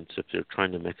evidence if they're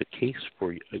trying to make a case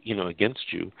for you,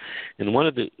 against you. And one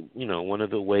of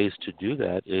the ways to do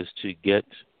that is to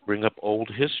bring up old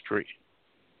history.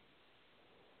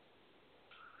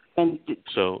 And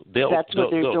so that's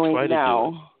what they're doing try now.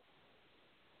 To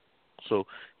do it.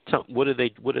 So, what are they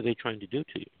trying to do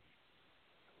to you?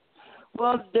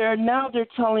 Well, they're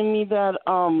telling me that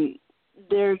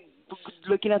they're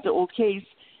looking at the old case.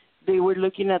 They were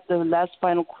looking at the last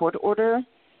final court order,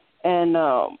 and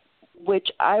which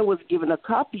I was given a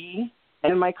copy,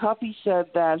 and my copy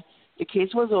said that the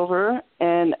case was over,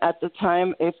 and at the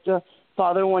time, if the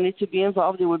father wanted to be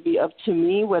involved, it would be up to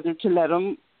me whether to let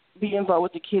him be involved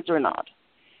with the kids or not.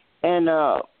 And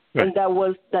right. and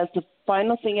that's the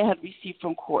final thing I had received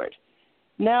from court.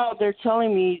 Now they're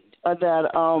telling me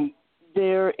that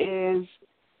there is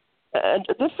a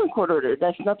different court order.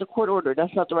 That's not the court order.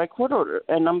 That's not the right court order.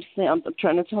 And I'm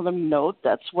trying to tell them, no,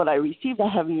 that's what I received. I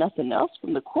have nothing else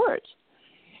from the court.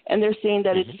 And they're saying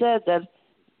that it said that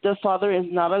the father is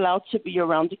not allowed to be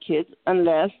around the kids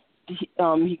unless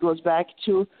he goes back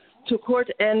to court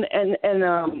and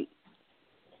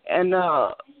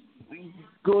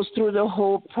goes through the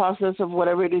whole process of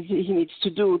whatever it is he needs to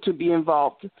do to be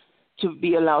involved, to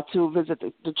be allowed to visit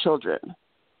the children.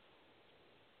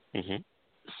 Mm-hmm.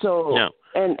 So now,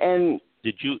 and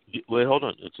did you wait? Hold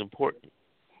on, it's important.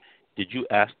 Did you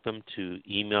ask them to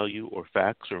email you or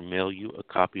fax or mail you a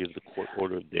copy of the court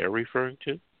order they're referring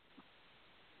to?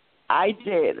 I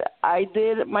did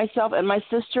myself, and my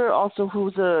sister also,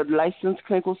 who's a licensed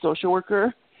clinical social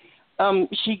worker.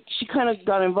 She kind of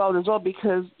got involved as well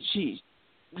because she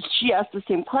asked the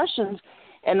same questions,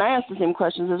 and I asked the same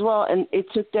questions as well, and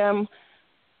it took them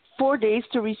 4 days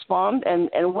to respond, and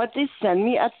what they sent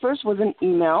me at first was an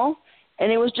email,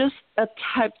 and it was just a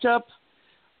typed up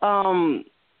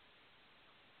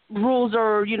rules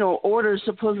or, orders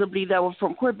supposedly that were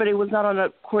from court, but it was not on a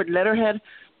court letterhead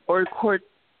or court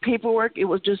paperwork. It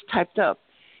was just typed up.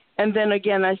 And then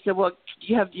again, I said, well, do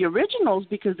you have the originals?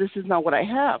 Because this is not what I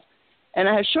have. And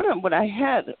I had shown them what I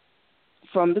had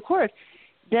from the court.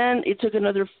 Then it took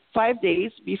another 5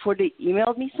 days before they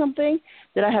emailed me something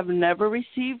that I have never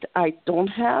received, I don't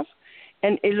have.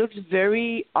 And it looks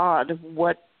very odd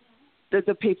what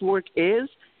the paperwork is,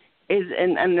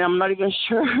 and I'm not even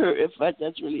sure if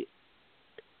that's really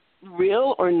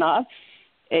real or not.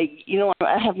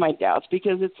 I have my doubts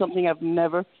because it's something I've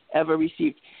never, ever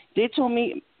received. They told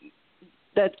me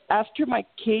that after my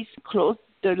case closed,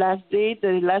 the last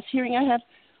hearing I had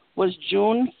was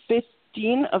June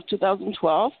 15 of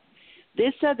 2012.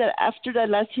 They said that after that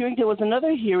last hearing, there was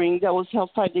another hearing that was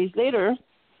held 5 days later,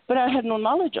 but I had no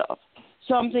knowledge of.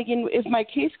 So I'm thinking, if my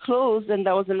case closed and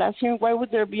that was the last hearing, why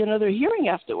would there be another hearing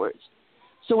afterwards?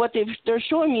 So what they're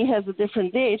showing me has a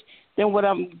different date than what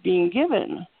I'm being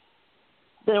given,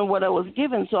 than what I was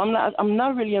given. So I'm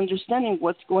not really understanding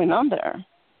what's going on there.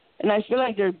 And I feel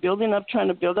like they're trying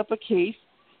to build up a case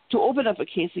to open up a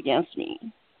case against me.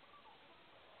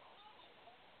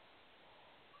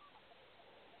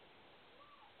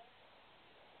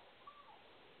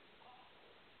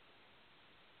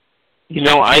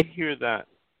 I hear that.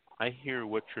 I hear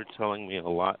what you're telling me a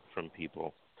lot from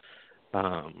people,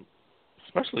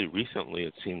 especially recently.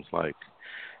 It seems like,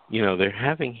 they're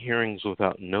having hearings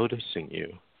without noticing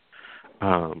you,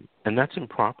 and that's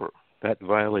improper. That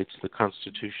violates the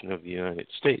Constitution of the United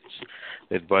States.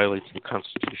 It violates the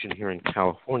Constitution here in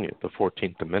California, the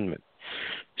 14th Amendment.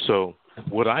 So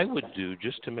what I would do,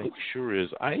 just to make sure, is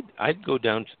I'd go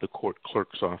down to the court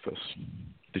clerk's office,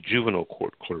 the juvenile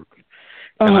court clerk,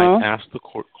 and I'd ask the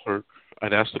court clerk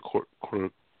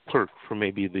for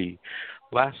maybe the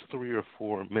last 3 or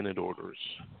 4 minute orders,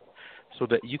 so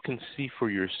that you can see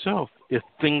for yourself if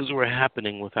things were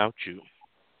happening without you.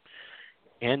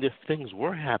 And if things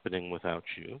were happening without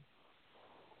you,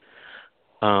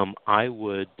 I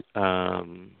would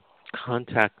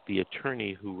contact the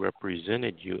attorney who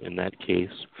represented you in that case,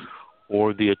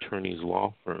 or the attorney's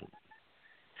law firm,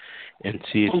 and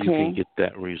see if you can get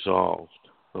that resolved.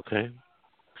 Okay?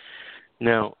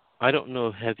 Now, I don't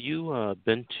know, have you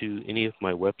been to any of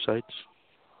my websites?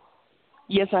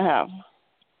 Yes, I have.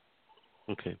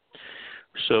 Okay.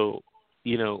 So,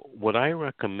 what I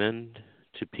recommend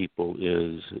to people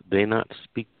is they not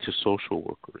speak to social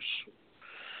workers.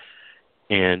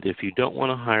 And if you don't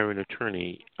want to hire an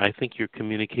attorney, I think your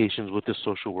communications with the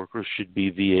social workers should be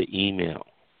via email.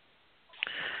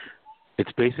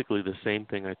 It's basically the same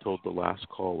thing I told the last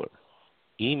caller.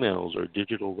 Emails are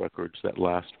digital records that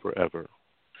last forever.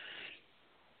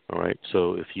 All right,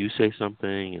 so if you say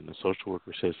something and the social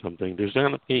worker says something, there's not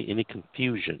going to be any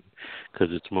confusion because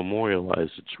it's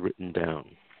memorialized, it's written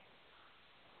down.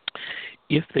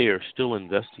 If they are still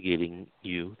investigating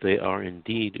you, they are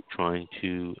indeed trying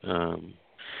to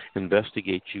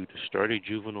investigate you to start a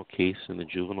juvenile case in the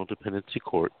juvenile dependency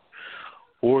court,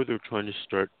 or they're trying to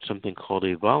start something called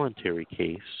a voluntary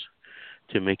case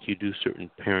to make you do certain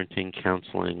parenting,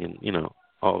 counseling, and,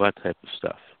 all that type of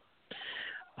stuff.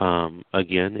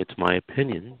 Again, it's my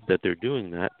opinion that they're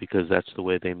doing that because that's the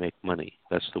way they make money.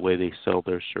 That's the way they sell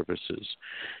their services,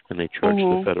 and they charge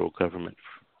the federal government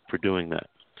for doing that.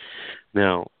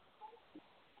 Now,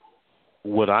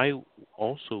 what I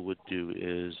also would do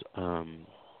is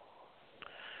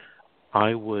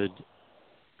I would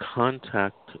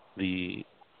contact when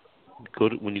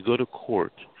you go to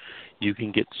court, you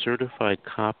can get certified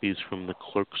copies from the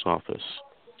clerk's office.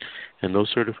 And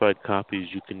those certified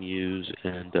copies you can use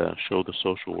and show the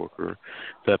social worker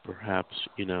that perhaps,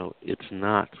 it's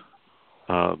not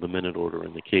the minute order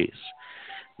in the case.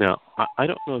 Now, I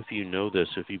don't know if you know this,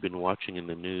 if you've been watching in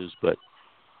the news, but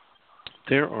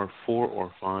there are 4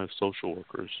 or 5 social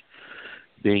workers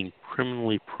being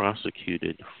criminally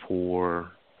prosecuted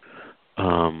for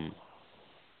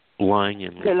lying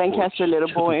in the Lancaster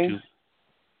little boy.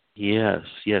 Yes,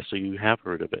 so you have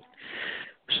heard of it.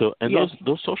 So, and yes.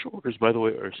 those social workers, by the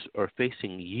way, are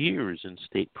facing years in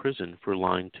state prison for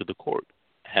lying to the court,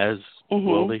 as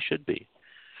well they should be.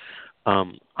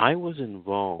 I was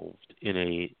involved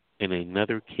in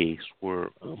another case where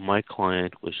my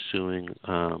client was suing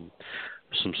some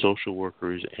social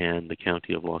workers and the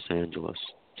county of Los Angeles.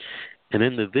 And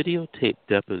in the videotape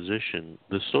deposition,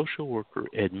 the social worker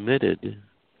admitted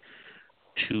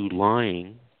to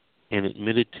lying and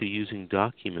admitted to using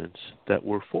documents that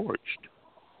were forged.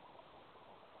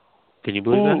 Can you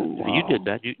believe that? Wow. If you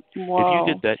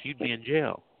did that, you'd be in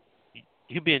jail.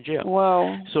 You'd be in jail.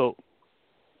 Wow. So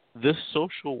this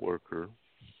social worker,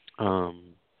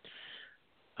 in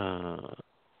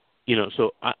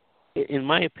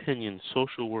my opinion,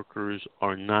 social workers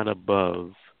are not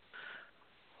above,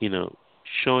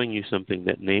 showing you something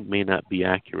that may not be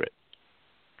accurate.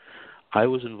 I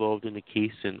was involved in a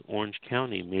case in Orange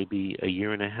County maybe a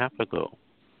year and a half ago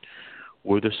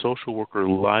where the social worker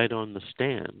lied on the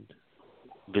stand.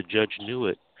 The judge knew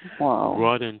it,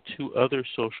 brought in 2 other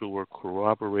social workers to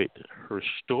corroborate her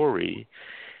story,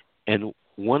 and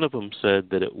one of them said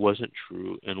that it wasn't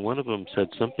true, and one of them said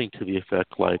something to the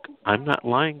effect like, I'm not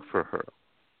lying for her.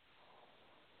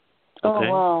 Okay?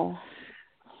 Oh, wow.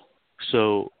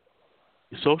 So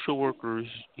social workers,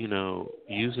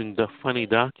 using the funny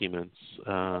documents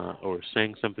or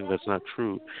saying something that's not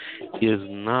true is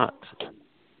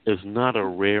not a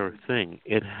rare thing.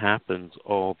 It happens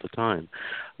all the time.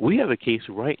 We have a case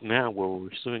right now where we're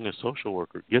suing a social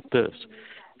worker. Get this.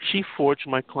 She forged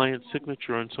my client's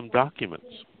signature on some documents.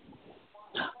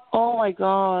 Oh, my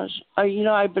gosh.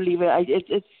 I believe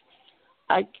it.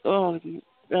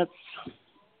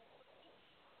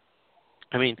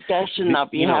 That should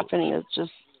not be happening. It's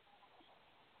just...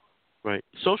 Right.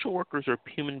 Social workers are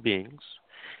human beings,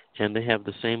 and they have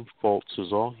the same faults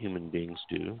as all human beings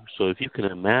do. So if you can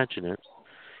imagine it,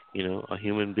 a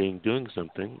human being doing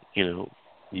something,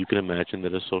 you can imagine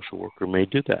that a social worker may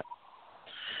do that.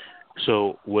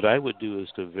 So what I would do is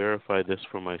to verify this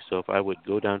for myself. I would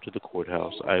go down to the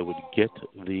courthouse. I would get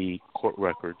the court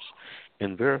records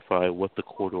and verify what the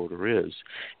court order is.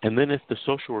 And then if the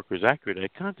social worker is accurate,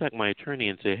 I'd contact my attorney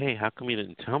and say, hey, how come you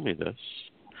didn't tell me this?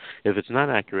 If it's not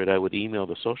accurate, I would email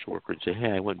the social worker and say,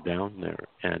 hey, I went down there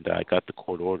and I got the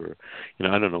court order.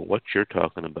 I don't know what you're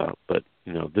talking about, but,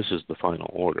 this is the final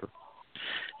order.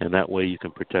 And that way you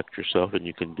can protect yourself and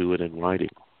you can do it in writing.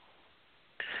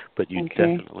 But you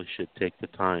definitely should take the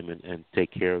time and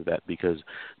take care of that, because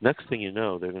next thing you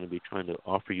know, they're going to be trying to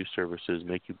offer you services,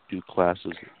 make you do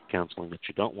classes, counseling that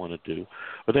you don't want to do,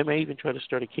 or they may even try to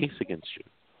start a case against you.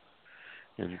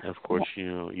 And, of course,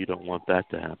 you don't want that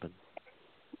to happen.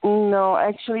 No,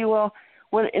 actually,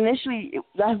 when initially,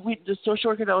 the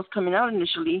social worker that was coming out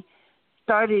initially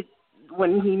started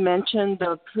when he mentioned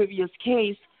the previous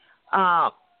case.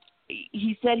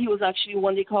 He said he was actually,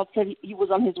 when they called, said he was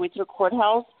on his way to the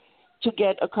courthouse to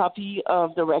get a copy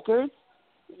of the records,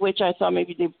 which I thought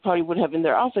maybe they probably would have in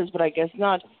their office, but I guess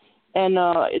not. And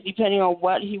depending on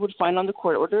what he would find on the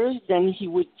court orders, then he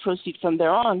would proceed from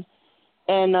there on.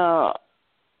 And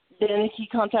then he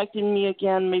contacted me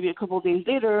again maybe a couple of days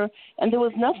later, and there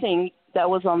was nothing that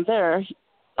was on there,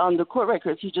 on the court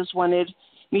records. He just wanted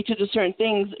me to do certain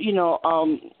things, in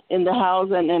the house,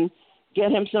 and then get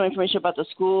him some information about the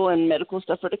school and medical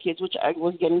stuff for the kids, which I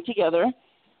was getting together.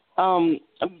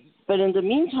 But in the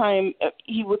meantime,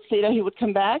 he would say that he would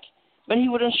come back, but he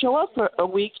wouldn't show up for a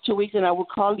week, 2 weeks, and I would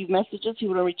call, leave messages. He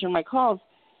wouldn't return my calls.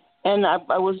 And I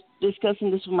was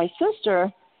discussing this with my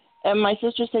sister, and my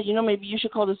sister said, maybe you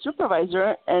should call the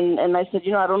supervisor. And I said,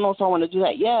 I don't know if I want to do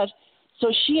that yet.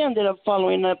 So she ended up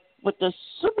following up with the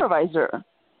supervisor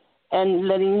and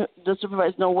letting the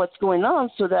supervisor know what's going on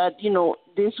so that,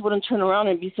 this wouldn't turn around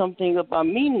and be something about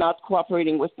me not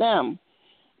cooperating with them.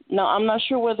 Now, I'm not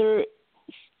sure whether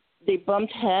they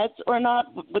bumped heads or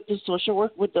not with the social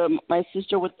work, with my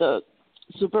sister, with the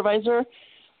supervisor.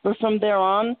 But from there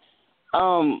on,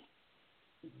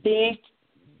 this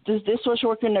social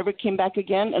worker never came back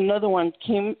again. Another one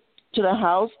came to the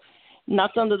house,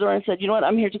 knocked on the door and said,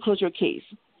 I'm here to close your case.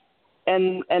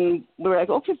 And we were like,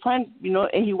 okay, fine,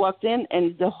 and he walked in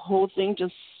and the whole thing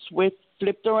just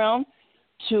flipped around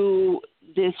to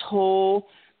this whole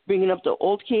bringing up the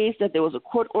old case, that there was a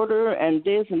court order and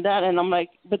this and that. And I'm like,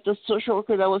 but the social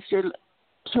worker that was here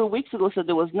 2 weeks ago said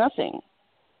there was nothing.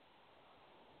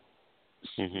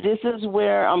 Mm-hmm. This is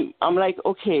where I'm like,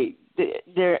 okay,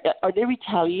 are they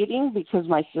retaliating because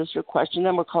my sister questioned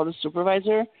them or called the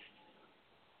supervisor?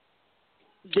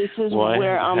 This is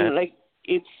where I'm like,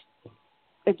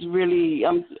 it's really,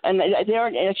 and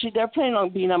they're planning on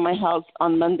being at my house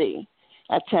on Monday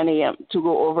at 10 a.m. to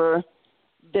go over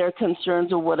their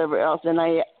concerns or whatever else. And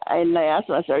I asked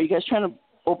them, I said, are you guys trying to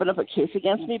open up a case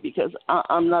against me? Because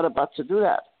I'm not about to do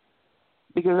that.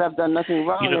 Because I've done nothing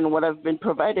wrong, and what I've been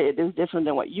provided is different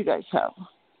than what you guys have.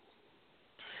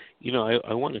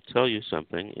 I want to tell you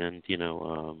something, and,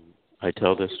 I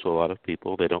tell this to a lot of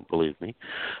people. They don't believe me.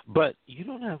 But you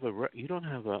don't have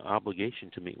an obligation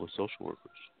to meet with social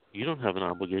workers. You don't have an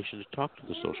obligation to talk to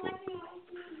the social worker.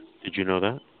 Did you know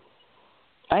that?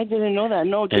 I didn't know that.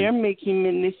 No, they're making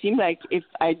it seem like if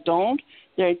I don't,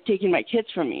 they're taking my kids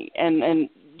from me. And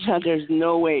there's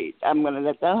no way I'm going to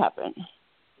let that happen.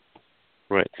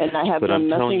 Right. And I have done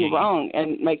nothing wrong,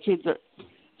 and my kids are.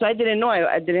 So I didn't know.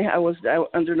 I was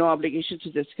under no obligation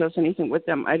to discuss anything with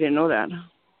them. I didn't know that.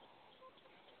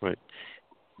 Right.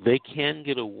 They can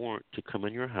get a warrant to come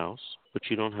in your house, but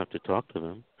you don't have to talk to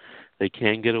them. They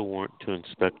can get a warrant to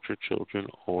inspect your children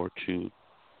or to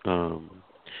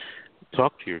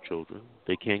talk to your children.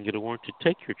 They can get a warrant to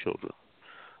take your children,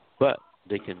 but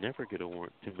they can never get a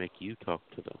warrant to make you talk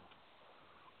to them.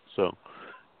 So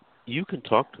you can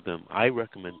talk to them. I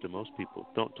recommend to most people,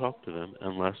 don't talk to them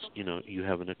unless, you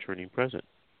have an attorney present.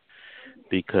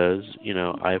 Because,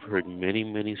 I've heard many,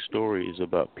 many stories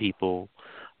about people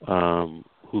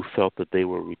who felt that they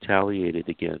were retaliated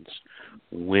against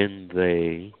when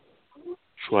they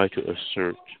try to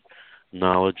assert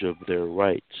knowledge of their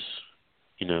rights,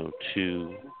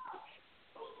 to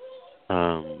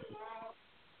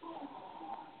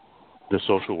the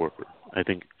social worker. I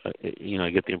think, I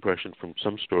get the impression from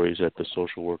some stories that the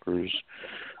social workers,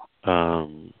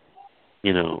 don't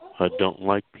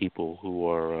like people who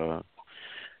are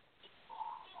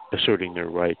asserting their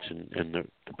rights and the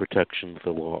protection that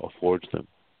the law affords them.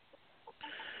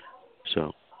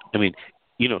 So,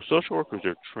 social workers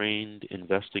are trained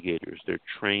investigators. They're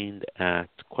trained at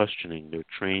questioning. They're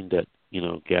trained at,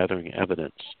 gathering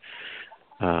evidence.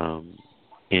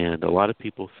 And a lot of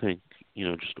people think,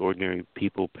 just ordinary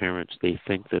people, parents, they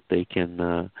think that they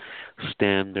can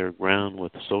stand their ground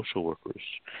with social workers,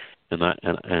 and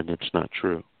it's not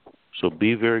true. So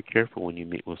be very careful when you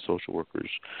meet with social workers,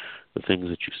 the things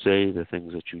that you say, the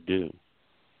things that you do,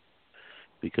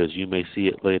 because you may see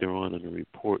it later on in a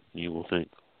report and you will think,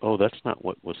 oh, that's not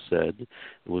what was said.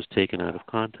 It was taken out of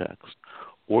context.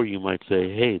 Or you might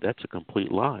say, hey, that's a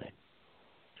complete lie.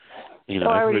 I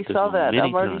already saw that.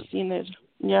 I've already seen it.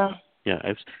 Yeah. Yeah,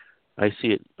 I see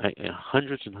it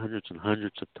hundreds and hundreds and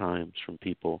hundreds of times from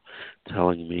people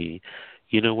telling me,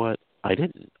 you know what, I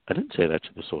didn't say that to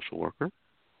the social worker,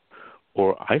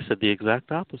 or I said the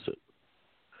exact opposite.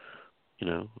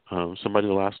 Somebody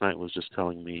last night was just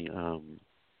telling me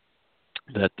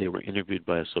that they were interviewed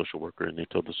by a social worker, and they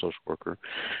told the social worker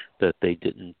that they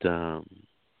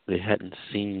hadn't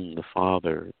seen the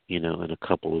father, in a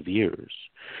couple of years.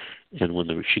 And when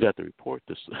she got the report,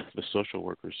 the social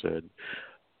worker said,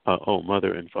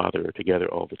 mother and father are together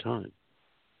all the time.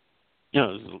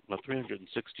 It's about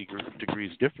 360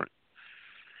 degrees different.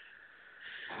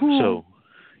 So,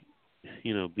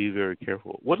 be very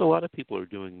careful. What a lot of people are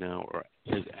doing now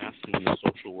is asking the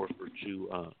social worker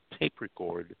to tape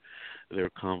record their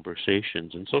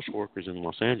conversations. And social workers in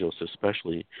Los Angeles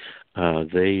especially,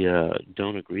 they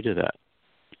don't agree to that.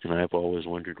 And I've always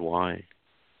wondered why.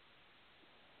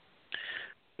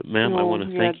 But, ma'am, I want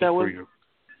to thank you for your...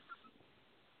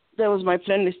 that was my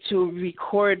plan, is to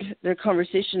record their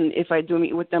conversation if I do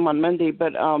meet with them on Monday.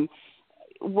 But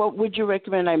what would you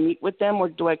recommend? I meet with them, or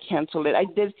do I cancel it? I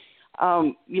did,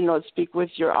 speak with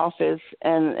your office,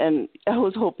 and I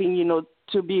was hoping,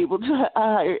 to be able to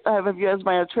have you as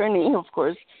my attorney, of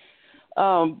course.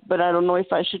 But I don't know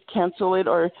if I should cancel it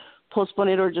or postpone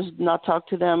it or just not talk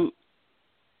to them.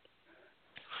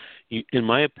 In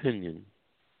my opinion,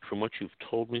 from what you've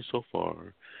told me so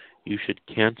far, you should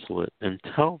cancel it and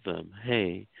tell them,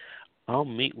 hey, I'll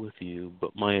meet with you,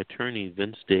 but my attorney,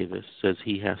 Vince Davis, says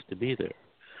he has to be there.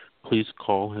 Please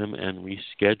call him and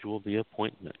reschedule the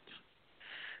appointment.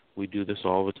 We do this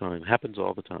all the time. Happens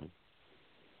all the time.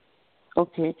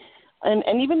 Okay.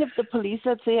 And even if the police,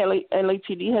 let's say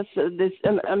LAPD has said this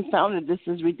and found that this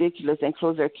is ridiculous and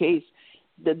closed their case,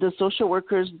 the social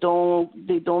workers don't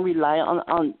rely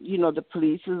on the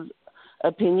police's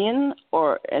opinion,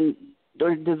 or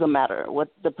it doesn't matter what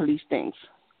the police thinks?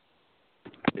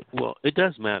 Well, it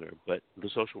does matter, but the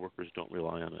social workers don't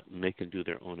rely on it, and they can do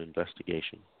their own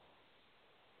investigation.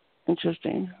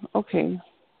 Interesting. Okay.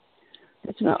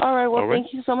 All right. Well,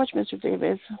 thank you so much, Mr.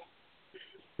 Davis.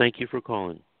 Thank you for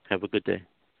calling. Have a good day.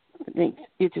 Thanks.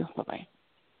 You too. Bye-bye.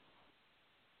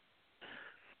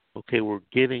 Okay,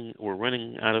 we're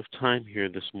running out of time here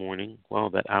this morning. Wow,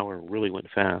 that hour really went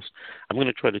fast. I'm going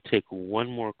to try to take one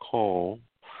more call.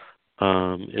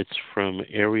 It's from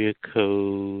area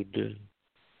code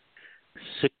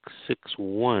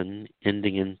 661,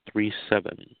 ending in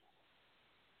 37.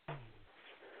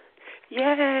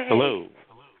 Yay! Hello.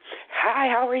 Hi,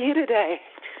 how are you today?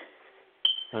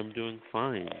 I'm doing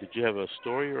fine. Did you have a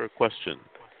story or a question?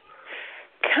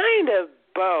 Kind of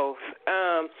both.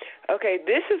 Okay,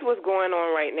 this is what's going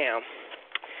on right now.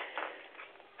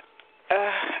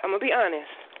 I'm going to be honest.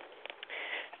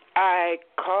 I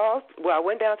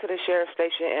went down to the sheriff's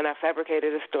station and I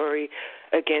fabricated a story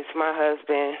against my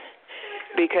husband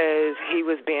because he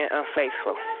was being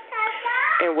unfaithful.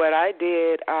 And what I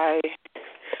did,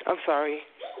 I'm sorry.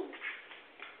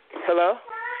 Hello?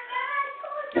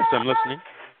 Yes, I'm listening.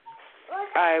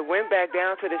 I went back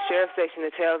down to the sheriff's station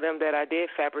to tell them that I did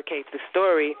fabricate the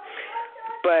story,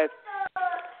 but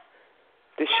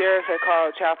the sheriff had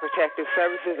called Child Protective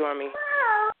Services on me.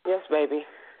 Yes, baby.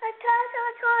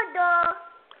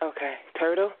 Okay,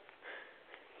 turtle?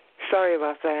 Sorry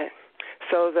about that.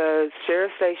 So the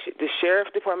sheriff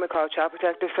department called Child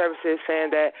Protective Services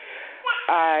saying that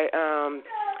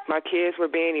my kids were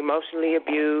being emotionally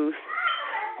abused,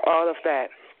 all of that.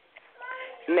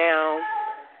 Now,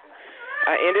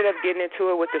 I ended up getting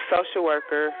into it with the social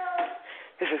worker.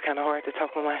 This is kind of hard to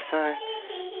talk with my son.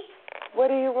 What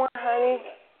do you want, honey?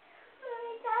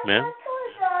 Ma'am?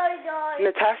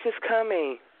 Natasha's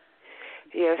coming.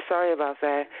 Yeah, sorry about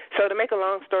that. So to make a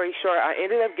long story short, I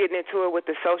ended up getting into it with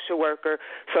the social worker.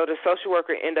 So the social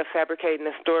worker ended up fabricating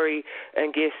a story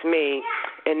against me.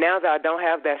 And now that I don't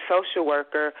have that social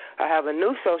worker, I have a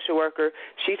new social worker.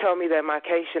 She told me that my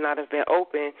case should not have been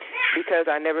open because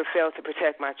I never failed to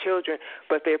protect my children.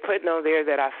 But they're putting on there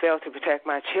that I failed to protect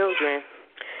my children.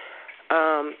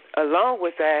 Along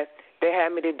with that, they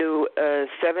had me to do a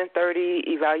 7:30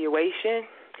 evaluation.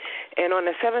 And on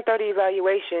the 7:30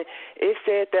 evaluation, it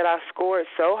said that I scored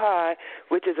so high,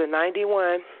 which is a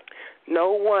 91.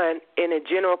 No one in the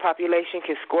general population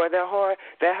can score that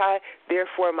high.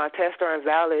 Therefore, my tests are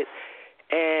invalid,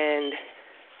 and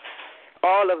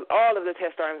all of the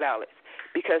tests are invalid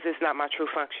because it's not my true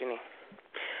functioning.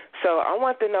 So I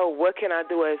want to know what can I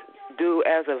do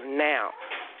as of now,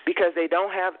 because they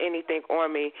don't have anything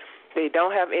on me. They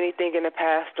don't have anything in the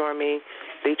past on me.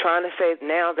 They're trying to say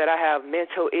now that I have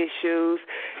mental issues,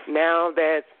 now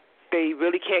that they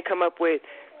really can't come up with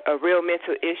a real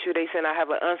mental issue. They said I have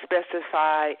an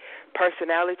unspecified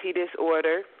personality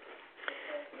disorder.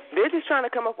 They're just trying to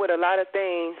come up with a lot of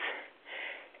things,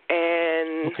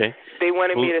 and they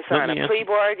wanted me to sign a plea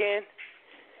bargain.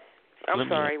 I'm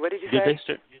sorry, what did you say?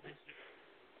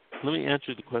 Let me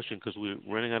answer the question because we're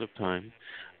running out of time.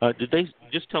 Did they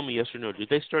just tell me yes or no? Did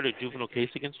they start a juvenile case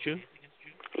against you?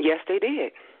 Yes, they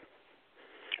did.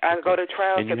 I go to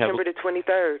trial September the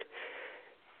 23rd.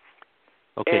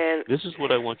 Okay, and this is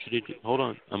what I want you to do. Hold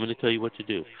on, I'm going to tell you what to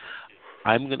do.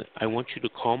 I want you to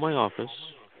call my office.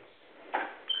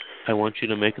 I want you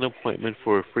to make an appointment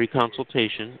for a free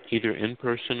consultation, either in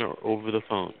person or over the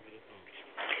phone.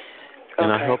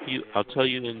 And I'll tell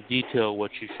you in detail what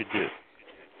you should do.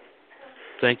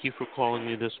 Thank you for calling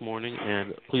me this morning,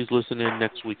 and please listen in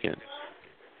next weekend.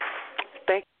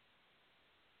 Thank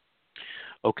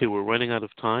you. Okay, we're running out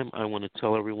of time. I want to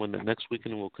tell everyone that next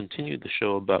weekend we'll continue the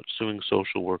show about suing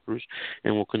social workers,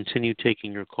 and we'll continue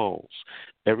taking your calls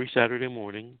every Saturday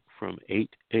morning from 8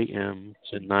 a.m.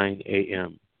 to 9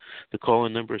 a.m. The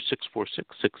call-in number is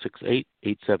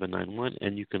 646-668-8791,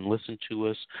 and you can listen to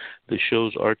us. The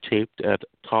shows are taped at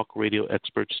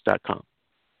talkradioexperts.com.